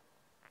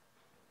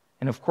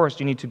 And of course,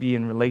 you need to be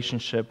in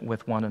relationship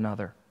with one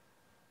another,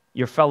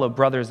 your fellow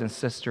brothers and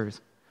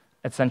sisters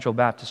at Central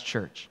Baptist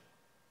Church.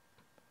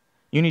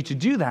 You need to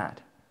do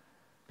that,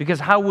 because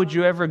how would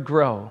you ever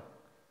grow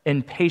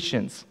in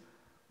patience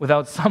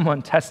without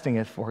someone testing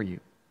it for you?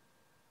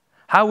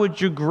 How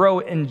would you grow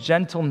in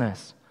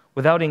gentleness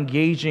without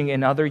engaging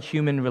in other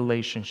human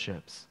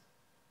relationships?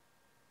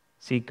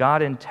 See,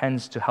 God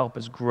intends to help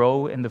us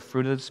grow in the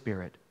fruit of the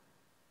Spirit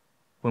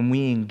when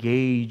we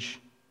engage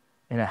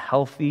in a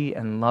healthy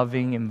and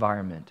loving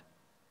environment,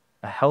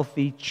 a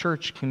healthy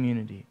church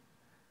community.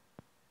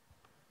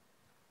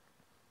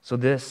 So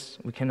this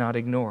we cannot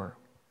ignore.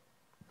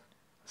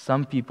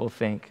 Some people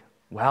think,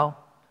 well,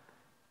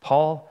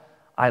 Paul,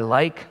 I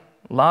like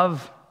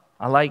love,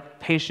 I like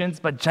patience,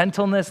 but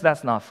gentleness,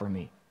 that's not for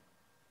me.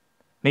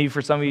 Maybe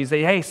for some of you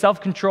say, hey,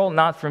 self-control,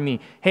 not for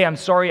me. Hey, I'm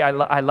sorry, I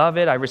love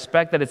it, I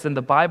respect that it's in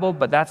the Bible,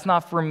 but that's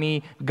not for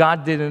me.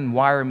 God didn't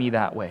wire me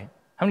that way.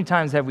 How many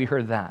times have we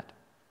heard that?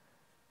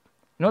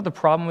 You know what the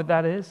problem with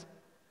that is?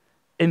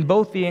 In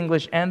both the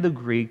English and the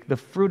Greek, the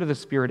fruit of the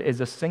Spirit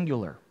is a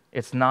singular.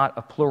 It's not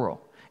a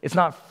plural. It's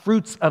not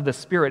fruits of the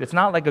Spirit. It's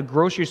not like a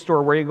grocery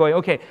store where you're going,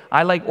 okay,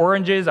 I like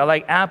oranges, I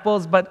like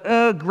apples, but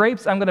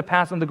grapes, I'm going to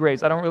pass on the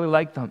grapes. I don't really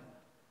like them.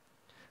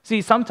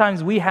 See,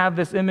 sometimes we have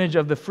this image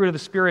of the fruit of the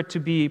Spirit to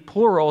be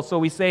plural, so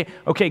we say,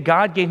 okay,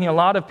 God gave me a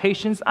lot of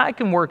patience. I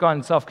can work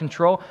on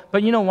self-control,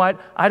 but you know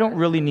what? I don't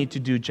really need to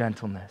do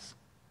gentleness.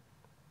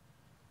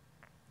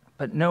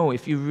 But no,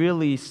 if you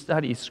really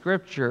study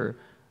Scripture,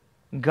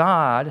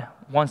 God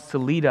wants to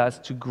lead us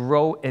to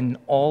grow in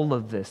all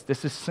of this.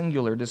 This is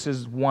singular. This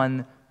is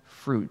one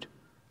fruit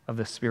of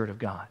the Spirit of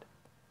God.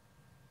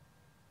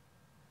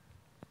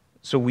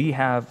 So we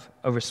have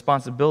a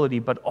responsibility,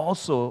 but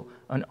also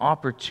an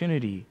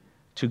opportunity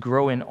to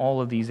grow in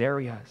all of these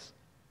areas.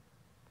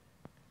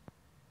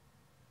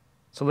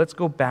 So let's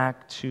go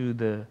back to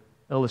the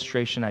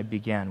illustration I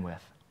began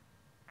with.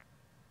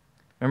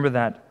 Remember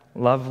that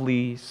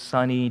lovely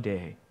sunny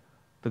day,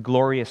 the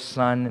glorious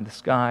sun in the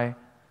sky,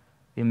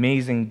 the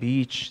amazing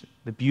beach,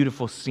 the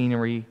beautiful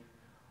scenery,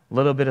 a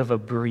little bit of a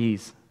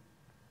breeze.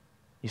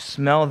 You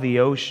smell the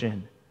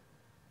ocean.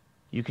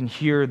 You can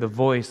hear the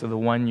voice of the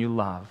one you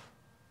love.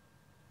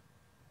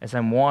 As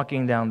I'm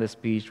walking down this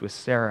beach with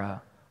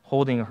Sarah,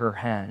 holding her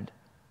hand,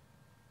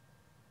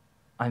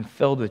 I'm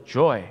filled with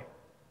joy.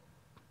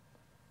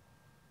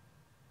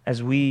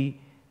 As we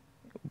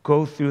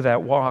go through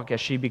that walk, as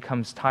she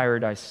becomes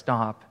tired, I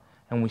stop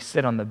and we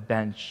sit on the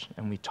bench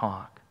and we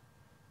talk.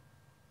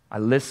 I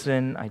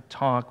listen, I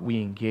talk,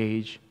 we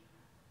engage.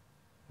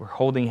 We're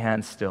holding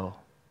hands still.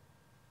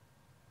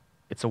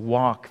 It's a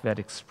walk that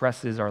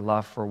expresses our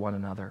love for one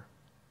another.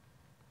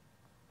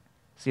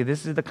 See,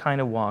 this is the kind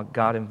of walk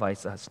God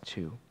invites us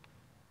to.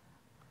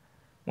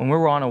 When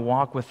we're on a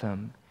walk with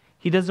Him,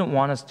 He doesn't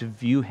want us to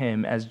view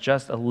Him as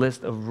just a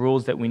list of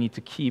rules that we need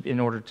to keep in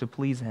order to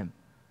please Him.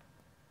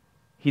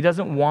 He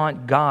doesn't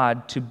want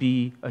God to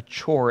be a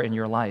chore in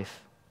your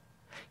life.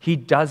 He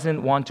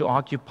doesn't want to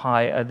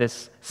occupy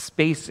this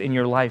space in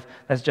your life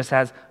that just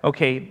has,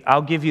 okay,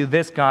 I'll give you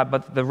this, God,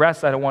 but the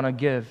rest I don't want to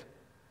give.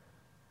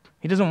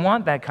 He doesn't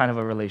want that kind of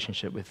a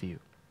relationship with you.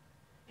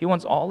 He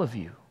wants all of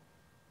you.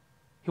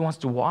 He wants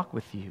to walk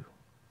with you.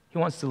 He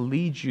wants to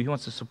lead you. He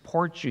wants to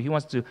support you. He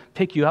wants to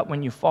pick you up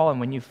when you fall and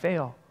when you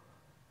fail.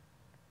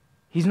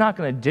 He's not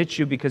going to ditch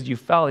you because you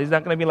fell. He's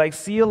not going to be like,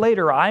 see you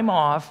later, I'm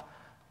off.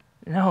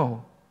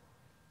 No.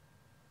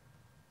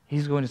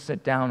 He's going to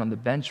sit down on the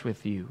bench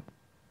with you.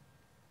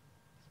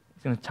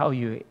 He's going to tell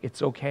you,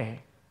 it's okay.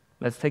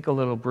 Let's take a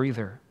little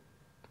breather.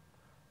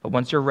 But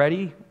once you're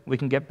ready, we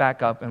can get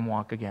back up and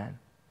walk again.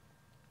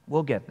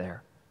 We'll get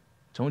there.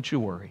 Don't you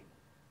worry.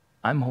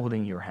 I'm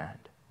holding your hand.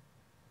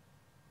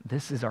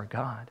 This is our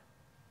God.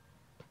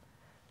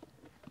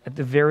 At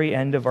the very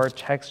end of our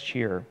text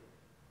here,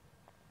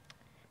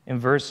 in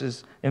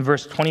verse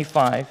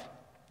 25,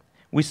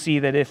 we see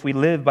that if we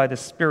live by the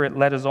Spirit,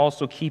 let us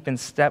also keep in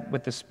step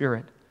with the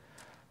Spirit.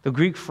 The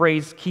Greek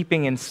phrase,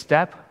 keeping in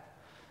step,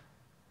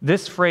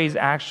 this phrase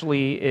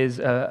actually is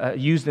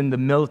used in the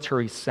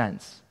military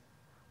sense,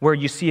 where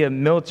you see a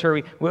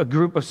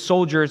group of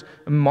soldiers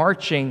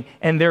marching,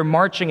 and they're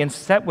marching in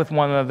step with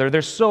one another.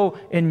 They're so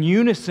in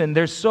unison,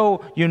 they're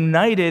so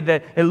united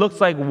that it looks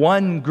like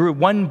one group,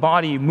 one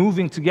body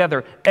moving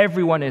together.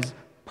 Everyone is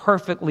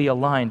perfectly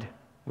aligned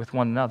with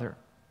one another.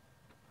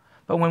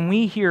 But when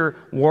we hear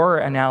war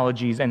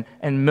analogies and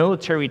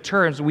military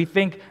terms, we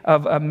think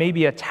of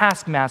maybe a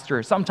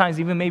taskmaster, sometimes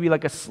even maybe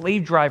like a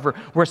slave driver,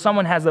 where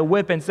someone has a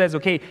whip and says,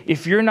 okay,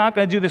 if you're not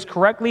going to do this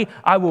correctly,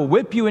 I will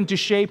whip you into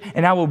shape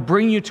and I will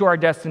bring you to our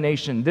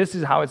destination. This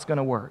is how it's going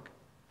to work.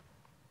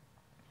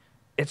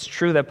 It's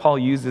true that Paul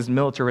uses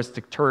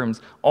militaristic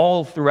terms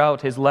all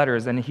throughout his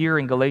letters and here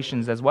in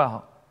Galatians as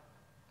well.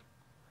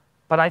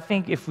 But I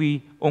think if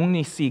we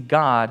only see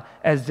God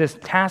as this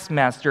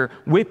taskmaster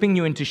whipping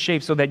you into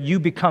shape so that you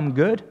become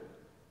good,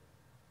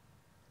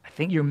 I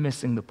think you're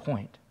missing the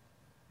point.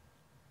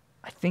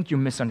 I think you're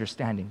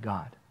misunderstanding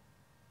God.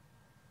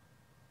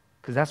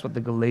 Because that's what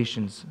the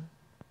Galatians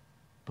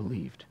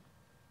believed.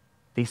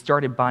 They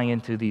started buying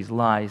into these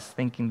lies,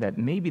 thinking that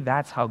maybe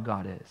that's how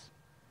God is.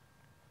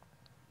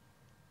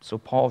 So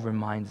Paul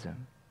reminds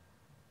them,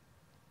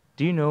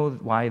 do you know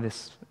why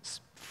this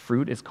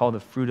fruit is called the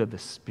fruit of the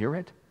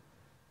Spirit?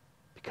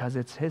 Because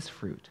it's his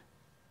fruit.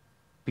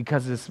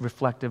 Because it's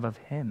reflective of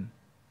him.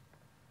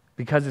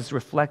 Because it's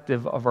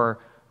reflective of our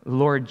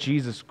Lord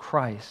Jesus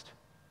Christ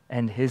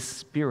and his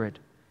Spirit.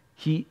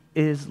 He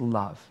is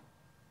love.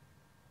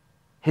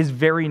 His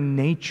very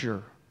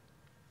nature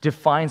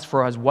defines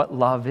for us what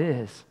love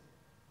is.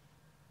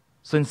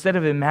 So instead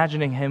of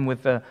imagining him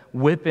with a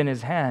whip in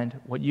his hand,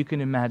 what you can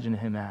imagine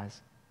him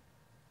as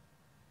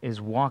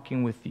is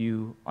walking with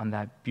you on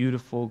that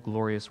beautiful,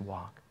 glorious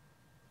walk.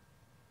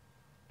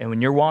 And when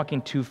you're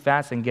walking too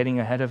fast and getting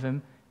ahead of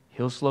him,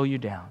 he'll slow you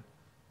down.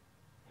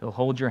 He'll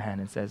hold your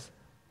hand and says,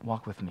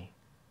 walk with me.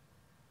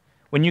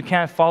 When you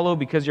can't follow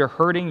because you're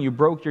hurting, you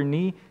broke your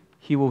knee,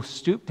 he will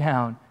stoop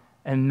down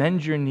and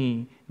mend your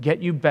knee,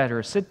 get you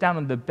better, sit down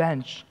on the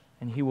bench,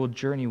 and he will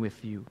journey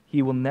with you.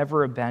 He will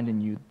never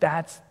abandon you.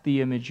 That's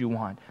the image you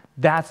want.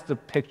 That's the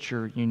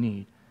picture you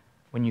need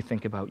when you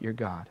think about your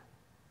God.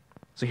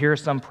 So here are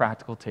some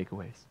practical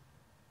takeaways.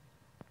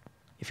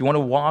 If you want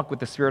to walk with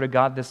the Spirit of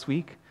God this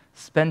week,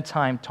 spend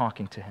time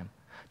talking to him.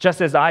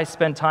 Just as I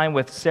spend time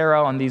with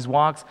Sarah on these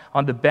walks,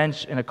 on the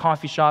bench in a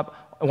coffee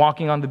shop,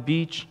 walking on the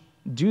beach,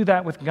 do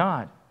that with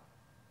God.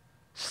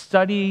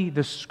 Study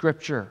the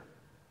Scripture.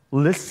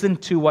 Listen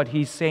to what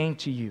he's saying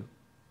to you.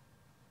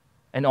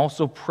 And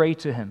also pray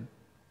to him.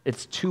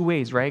 It's two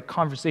ways, right?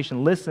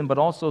 Conversation. Listen, but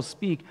also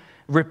speak.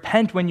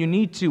 Repent when you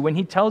need to. When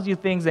he tells you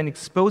things and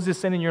exposes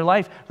sin in your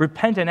life,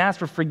 repent and ask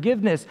for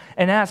forgiveness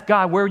and ask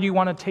God, where do you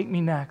want to take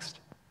me next?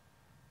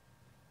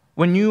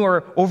 When you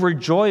are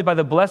overjoyed by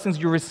the blessings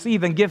you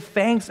receive, and give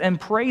thanks and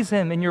praise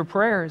him in your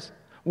prayers.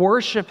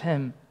 Worship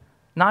him,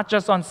 not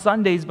just on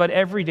Sundays, but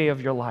every day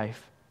of your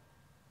life.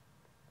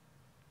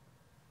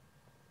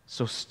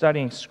 So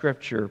studying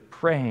Scripture,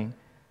 praying,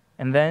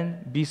 and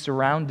then be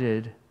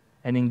surrounded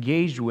and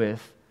engaged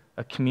with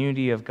a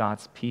community of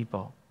God's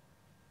people.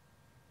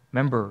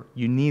 Remember,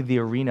 you need the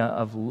arena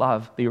of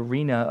love, the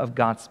arena of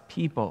God's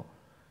people,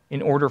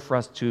 in order for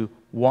us to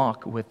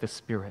walk with the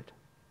Spirit,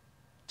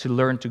 to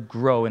learn to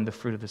grow in the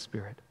fruit of the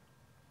Spirit.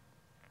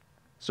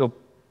 So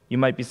you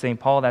might be saying,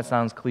 Paul, that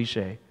sounds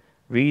cliche.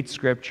 Read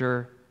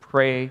Scripture,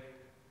 pray,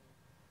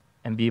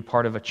 and be a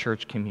part of a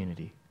church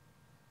community.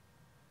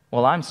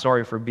 Well, I'm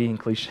sorry for being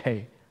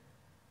cliche.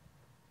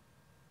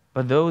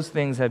 But those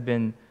things have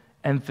been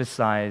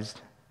emphasized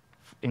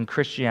in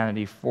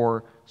Christianity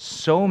for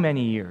so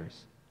many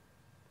years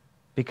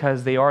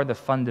because they are the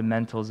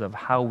fundamentals of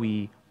how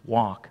we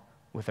walk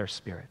with our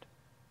spirit,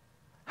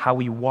 how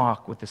we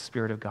walk with the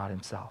Spirit of God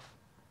himself.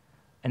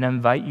 And I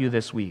invite you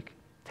this week,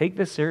 take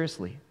this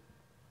seriously.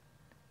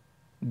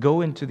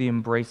 Go into the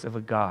embrace of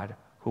a God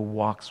who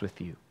walks with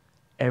you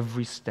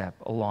every step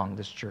along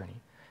this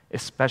journey,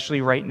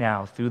 especially right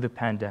now through the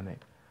pandemic.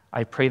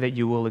 I pray that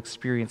you will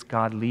experience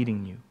God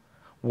leading you,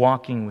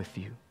 walking with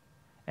you,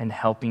 and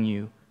helping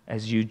you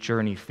as you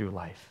journey through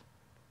life.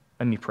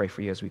 Let me pray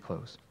for you as we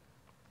close.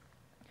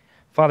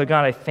 Father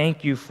God, I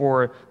thank you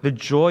for the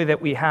joy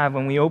that we have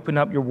when we open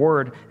up your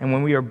word and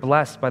when we are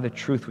blessed by the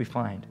truth we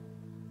find.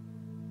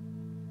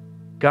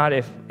 God,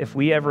 if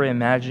we ever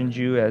imagined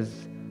you as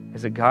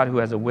a God who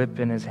has a whip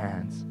in his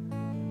hands,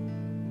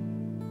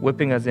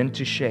 whipping us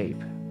into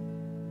shape,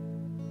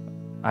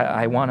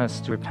 I want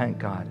us to repent,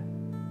 God.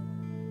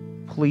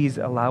 Please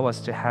allow us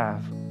to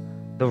have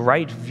the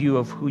right view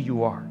of who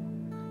you are.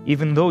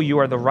 Even though you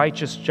are the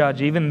righteous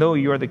judge, even though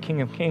you are the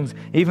King of Kings,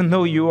 even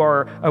though you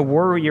are a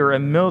warrior, a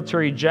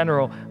military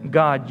general,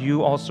 God,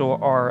 you also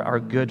are our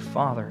good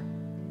Father.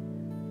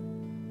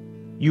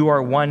 You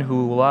are one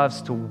who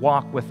loves to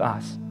walk with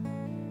us.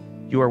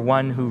 You are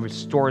one who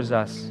restores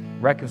us,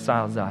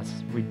 reconciles us,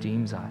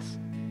 redeems us.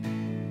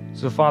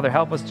 So, Father,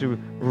 help us to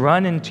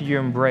run into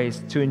your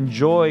embrace, to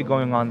enjoy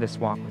going on this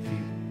walk with you.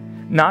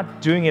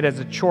 Not doing it as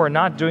a chore,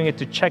 not doing it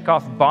to check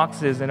off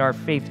boxes in our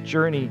faith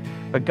journey,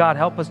 but God,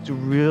 help us to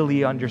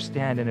really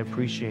understand and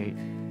appreciate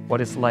what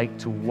it's like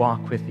to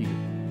walk with you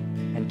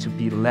and to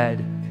be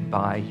led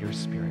by your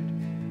Spirit.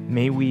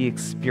 May we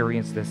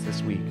experience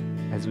this week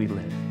as we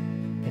live.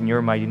 In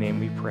your mighty name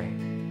we pray.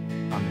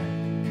 Amen.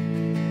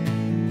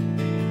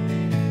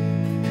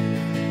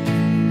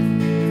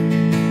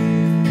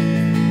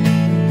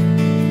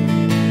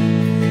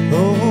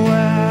 Oh,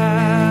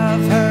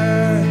 I've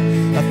heard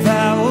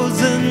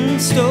 1,000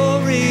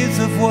 stories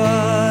of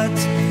what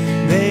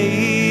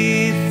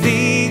they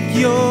think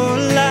you're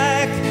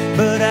like,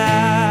 but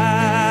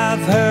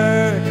I've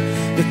heard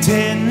the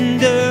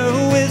tender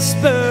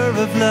whisper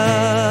of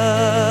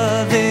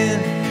love in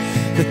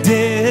the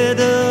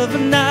dead of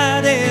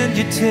night, and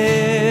you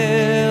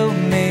tell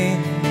me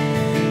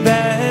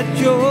that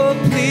you're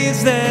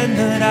pleased and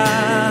that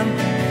I'm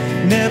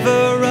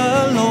never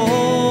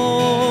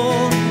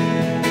alone.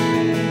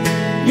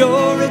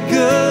 You're a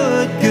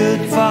good,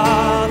 good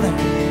Father.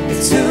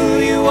 It's who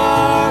you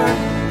are.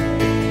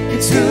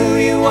 It's who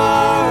you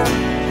are.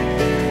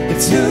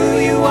 It's who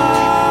you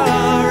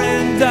are.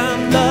 And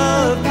I'm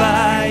loved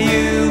by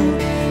you.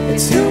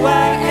 It's who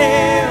I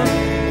am.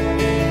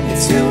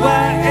 It's who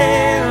I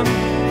am.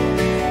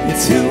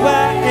 It's who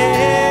I am.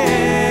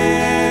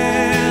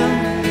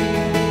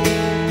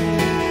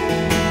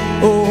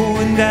 Oh,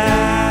 and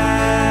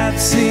I've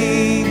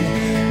seen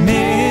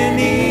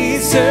many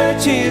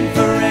searching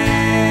for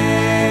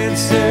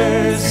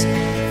answers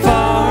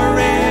far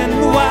and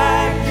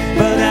wide,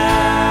 but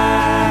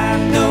I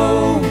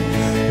know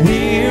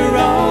we're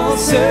all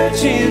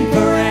searching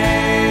for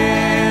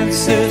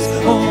answers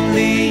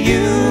only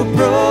you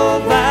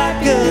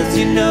provide, 'cause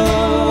you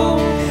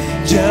know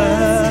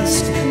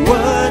just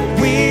what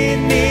we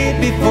need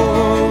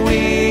before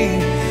we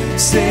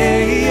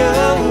say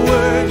a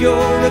word.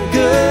 You're a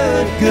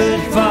good, good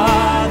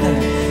Father.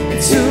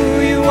 It's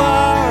who you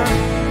are.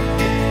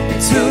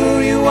 It's who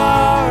you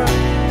are.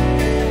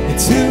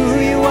 It's who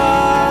you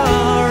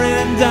are,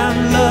 and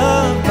I'm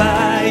loved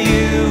by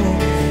you.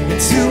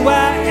 It's who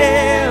I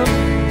am.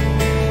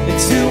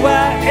 It's who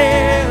I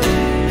am.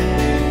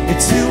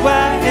 It's who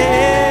I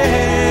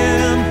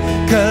am.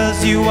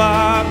 'Cause you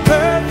are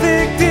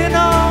perfect in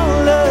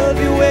all of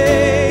your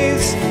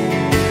ways.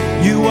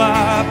 You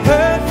are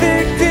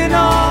perfect in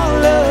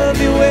all of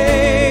your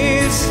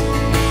ways.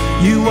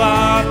 You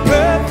are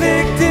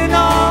perfect in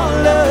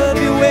all of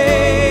your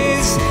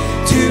ways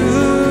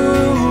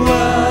to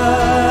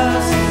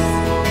us.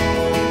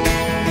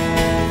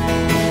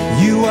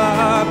 You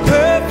are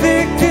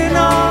perfect in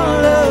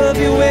all of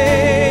your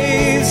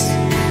ways.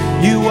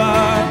 You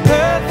are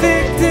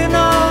perfect in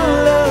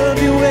all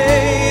of your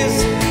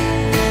ways.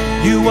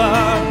 You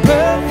are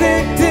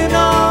perfect in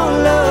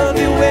all of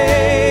your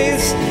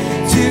ways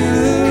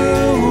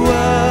to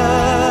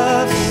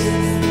us.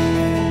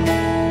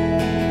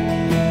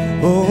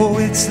 Oh,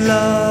 it's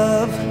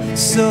love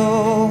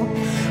so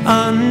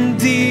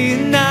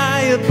undeniable.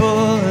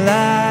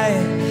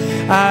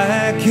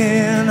 I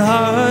can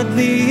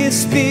hardly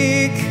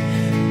speak.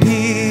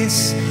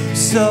 Peace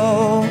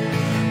so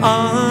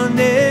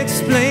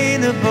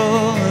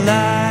unexplainable.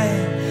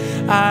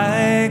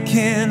 I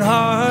can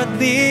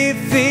hardly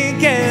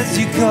think as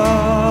you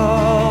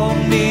call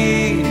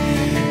me.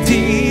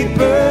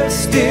 Deeper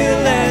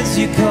still as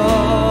you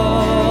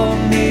call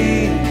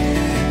me.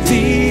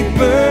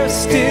 Deeper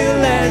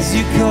still as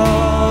you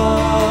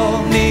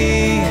call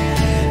me.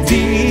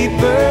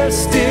 Deeper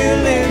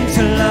still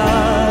into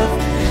love.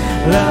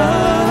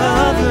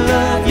 Love,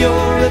 love,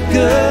 you're a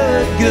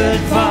good,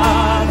 good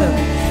Father.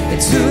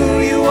 It's who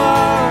you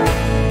are.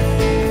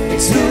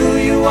 It's who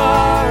you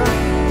are.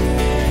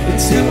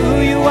 It's who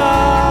you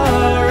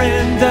are,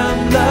 and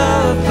I'm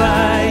loved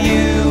by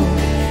you.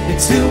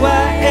 It's who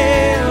I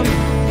am.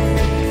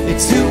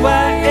 It's who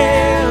I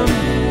am.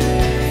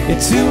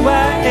 It's who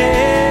I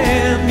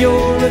am.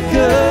 You're a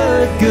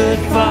good, good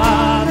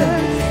Father.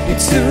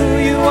 It's who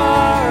you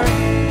are.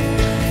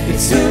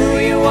 It's who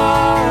you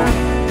are.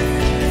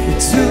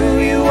 It's who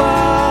you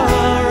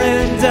are,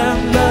 and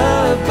I'm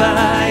loved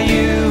by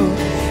you.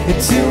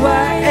 It's who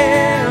I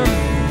am.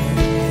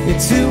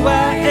 It's who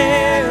I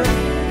am.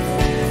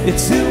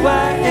 It's who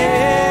I am.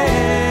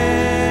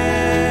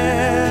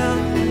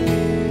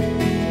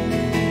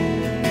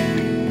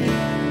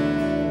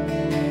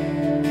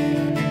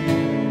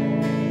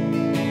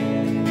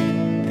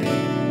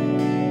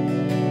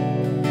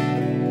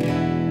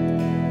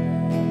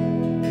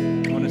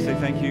 I want to say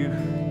thank you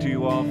to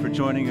you all for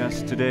joining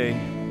us today. I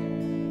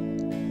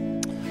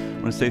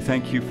want to say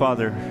thank you,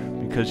 Father,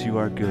 because you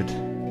are good.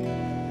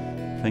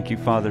 Thank you,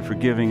 Father, for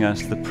giving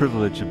us the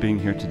privilege of being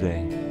here today.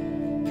 I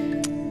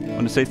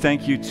want to say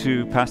thank you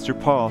to Pastor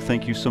Paul.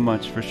 Thank you so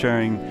much for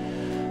sharing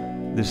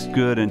this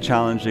good and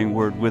challenging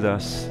word with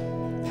us,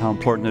 how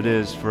important it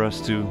is for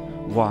us to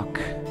walk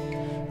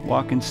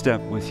walk in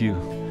step with you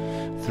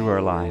through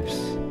our lives.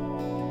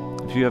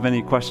 If you have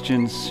any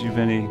questions, you have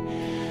any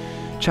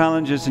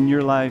challenges in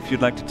your life,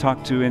 you'd like to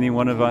talk to any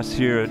one of us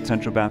here at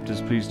Central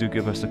Baptist, please do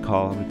give us a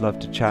call. We'd love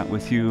to chat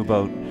with you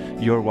about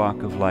your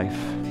walk of life.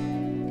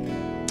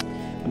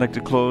 I'd like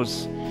to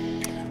close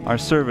our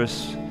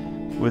service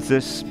with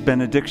this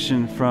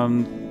benediction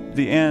from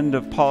the end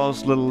of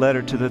Paul's little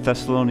letter to the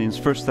Thessalonians,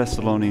 1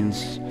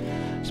 Thessalonians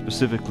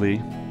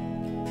specifically.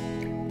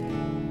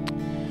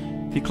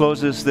 He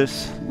closes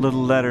this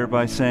little letter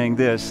by saying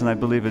this, and I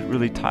believe it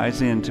really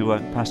ties into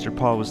what Pastor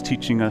Paul was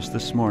teaching us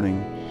this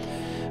morning.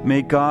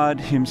 May God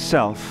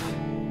himself,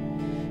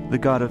 the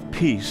God of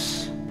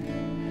peace,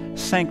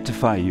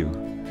 sanctify you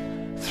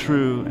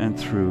through and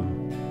through.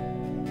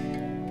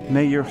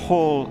 May your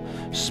whole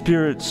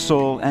spirit,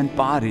 soul, and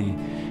body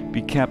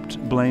be kept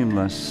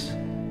blameless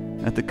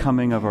at the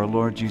coming of our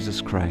Lord Jesus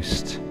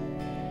Christ.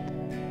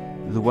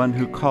 The one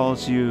who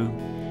calls you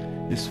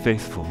is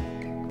faithful,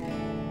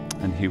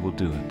 and he will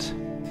do it.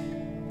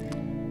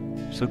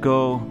 So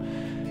go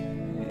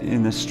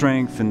in the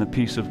strength and the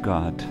peace of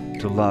God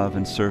to love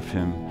and serve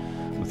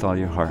him with all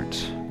your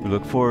heart. We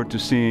look forward to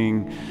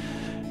seeing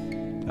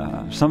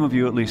some of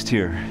you at least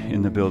here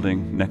in the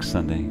building next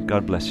Sunday.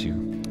 God bless you.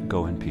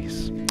 Go in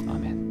peace.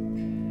 Amen.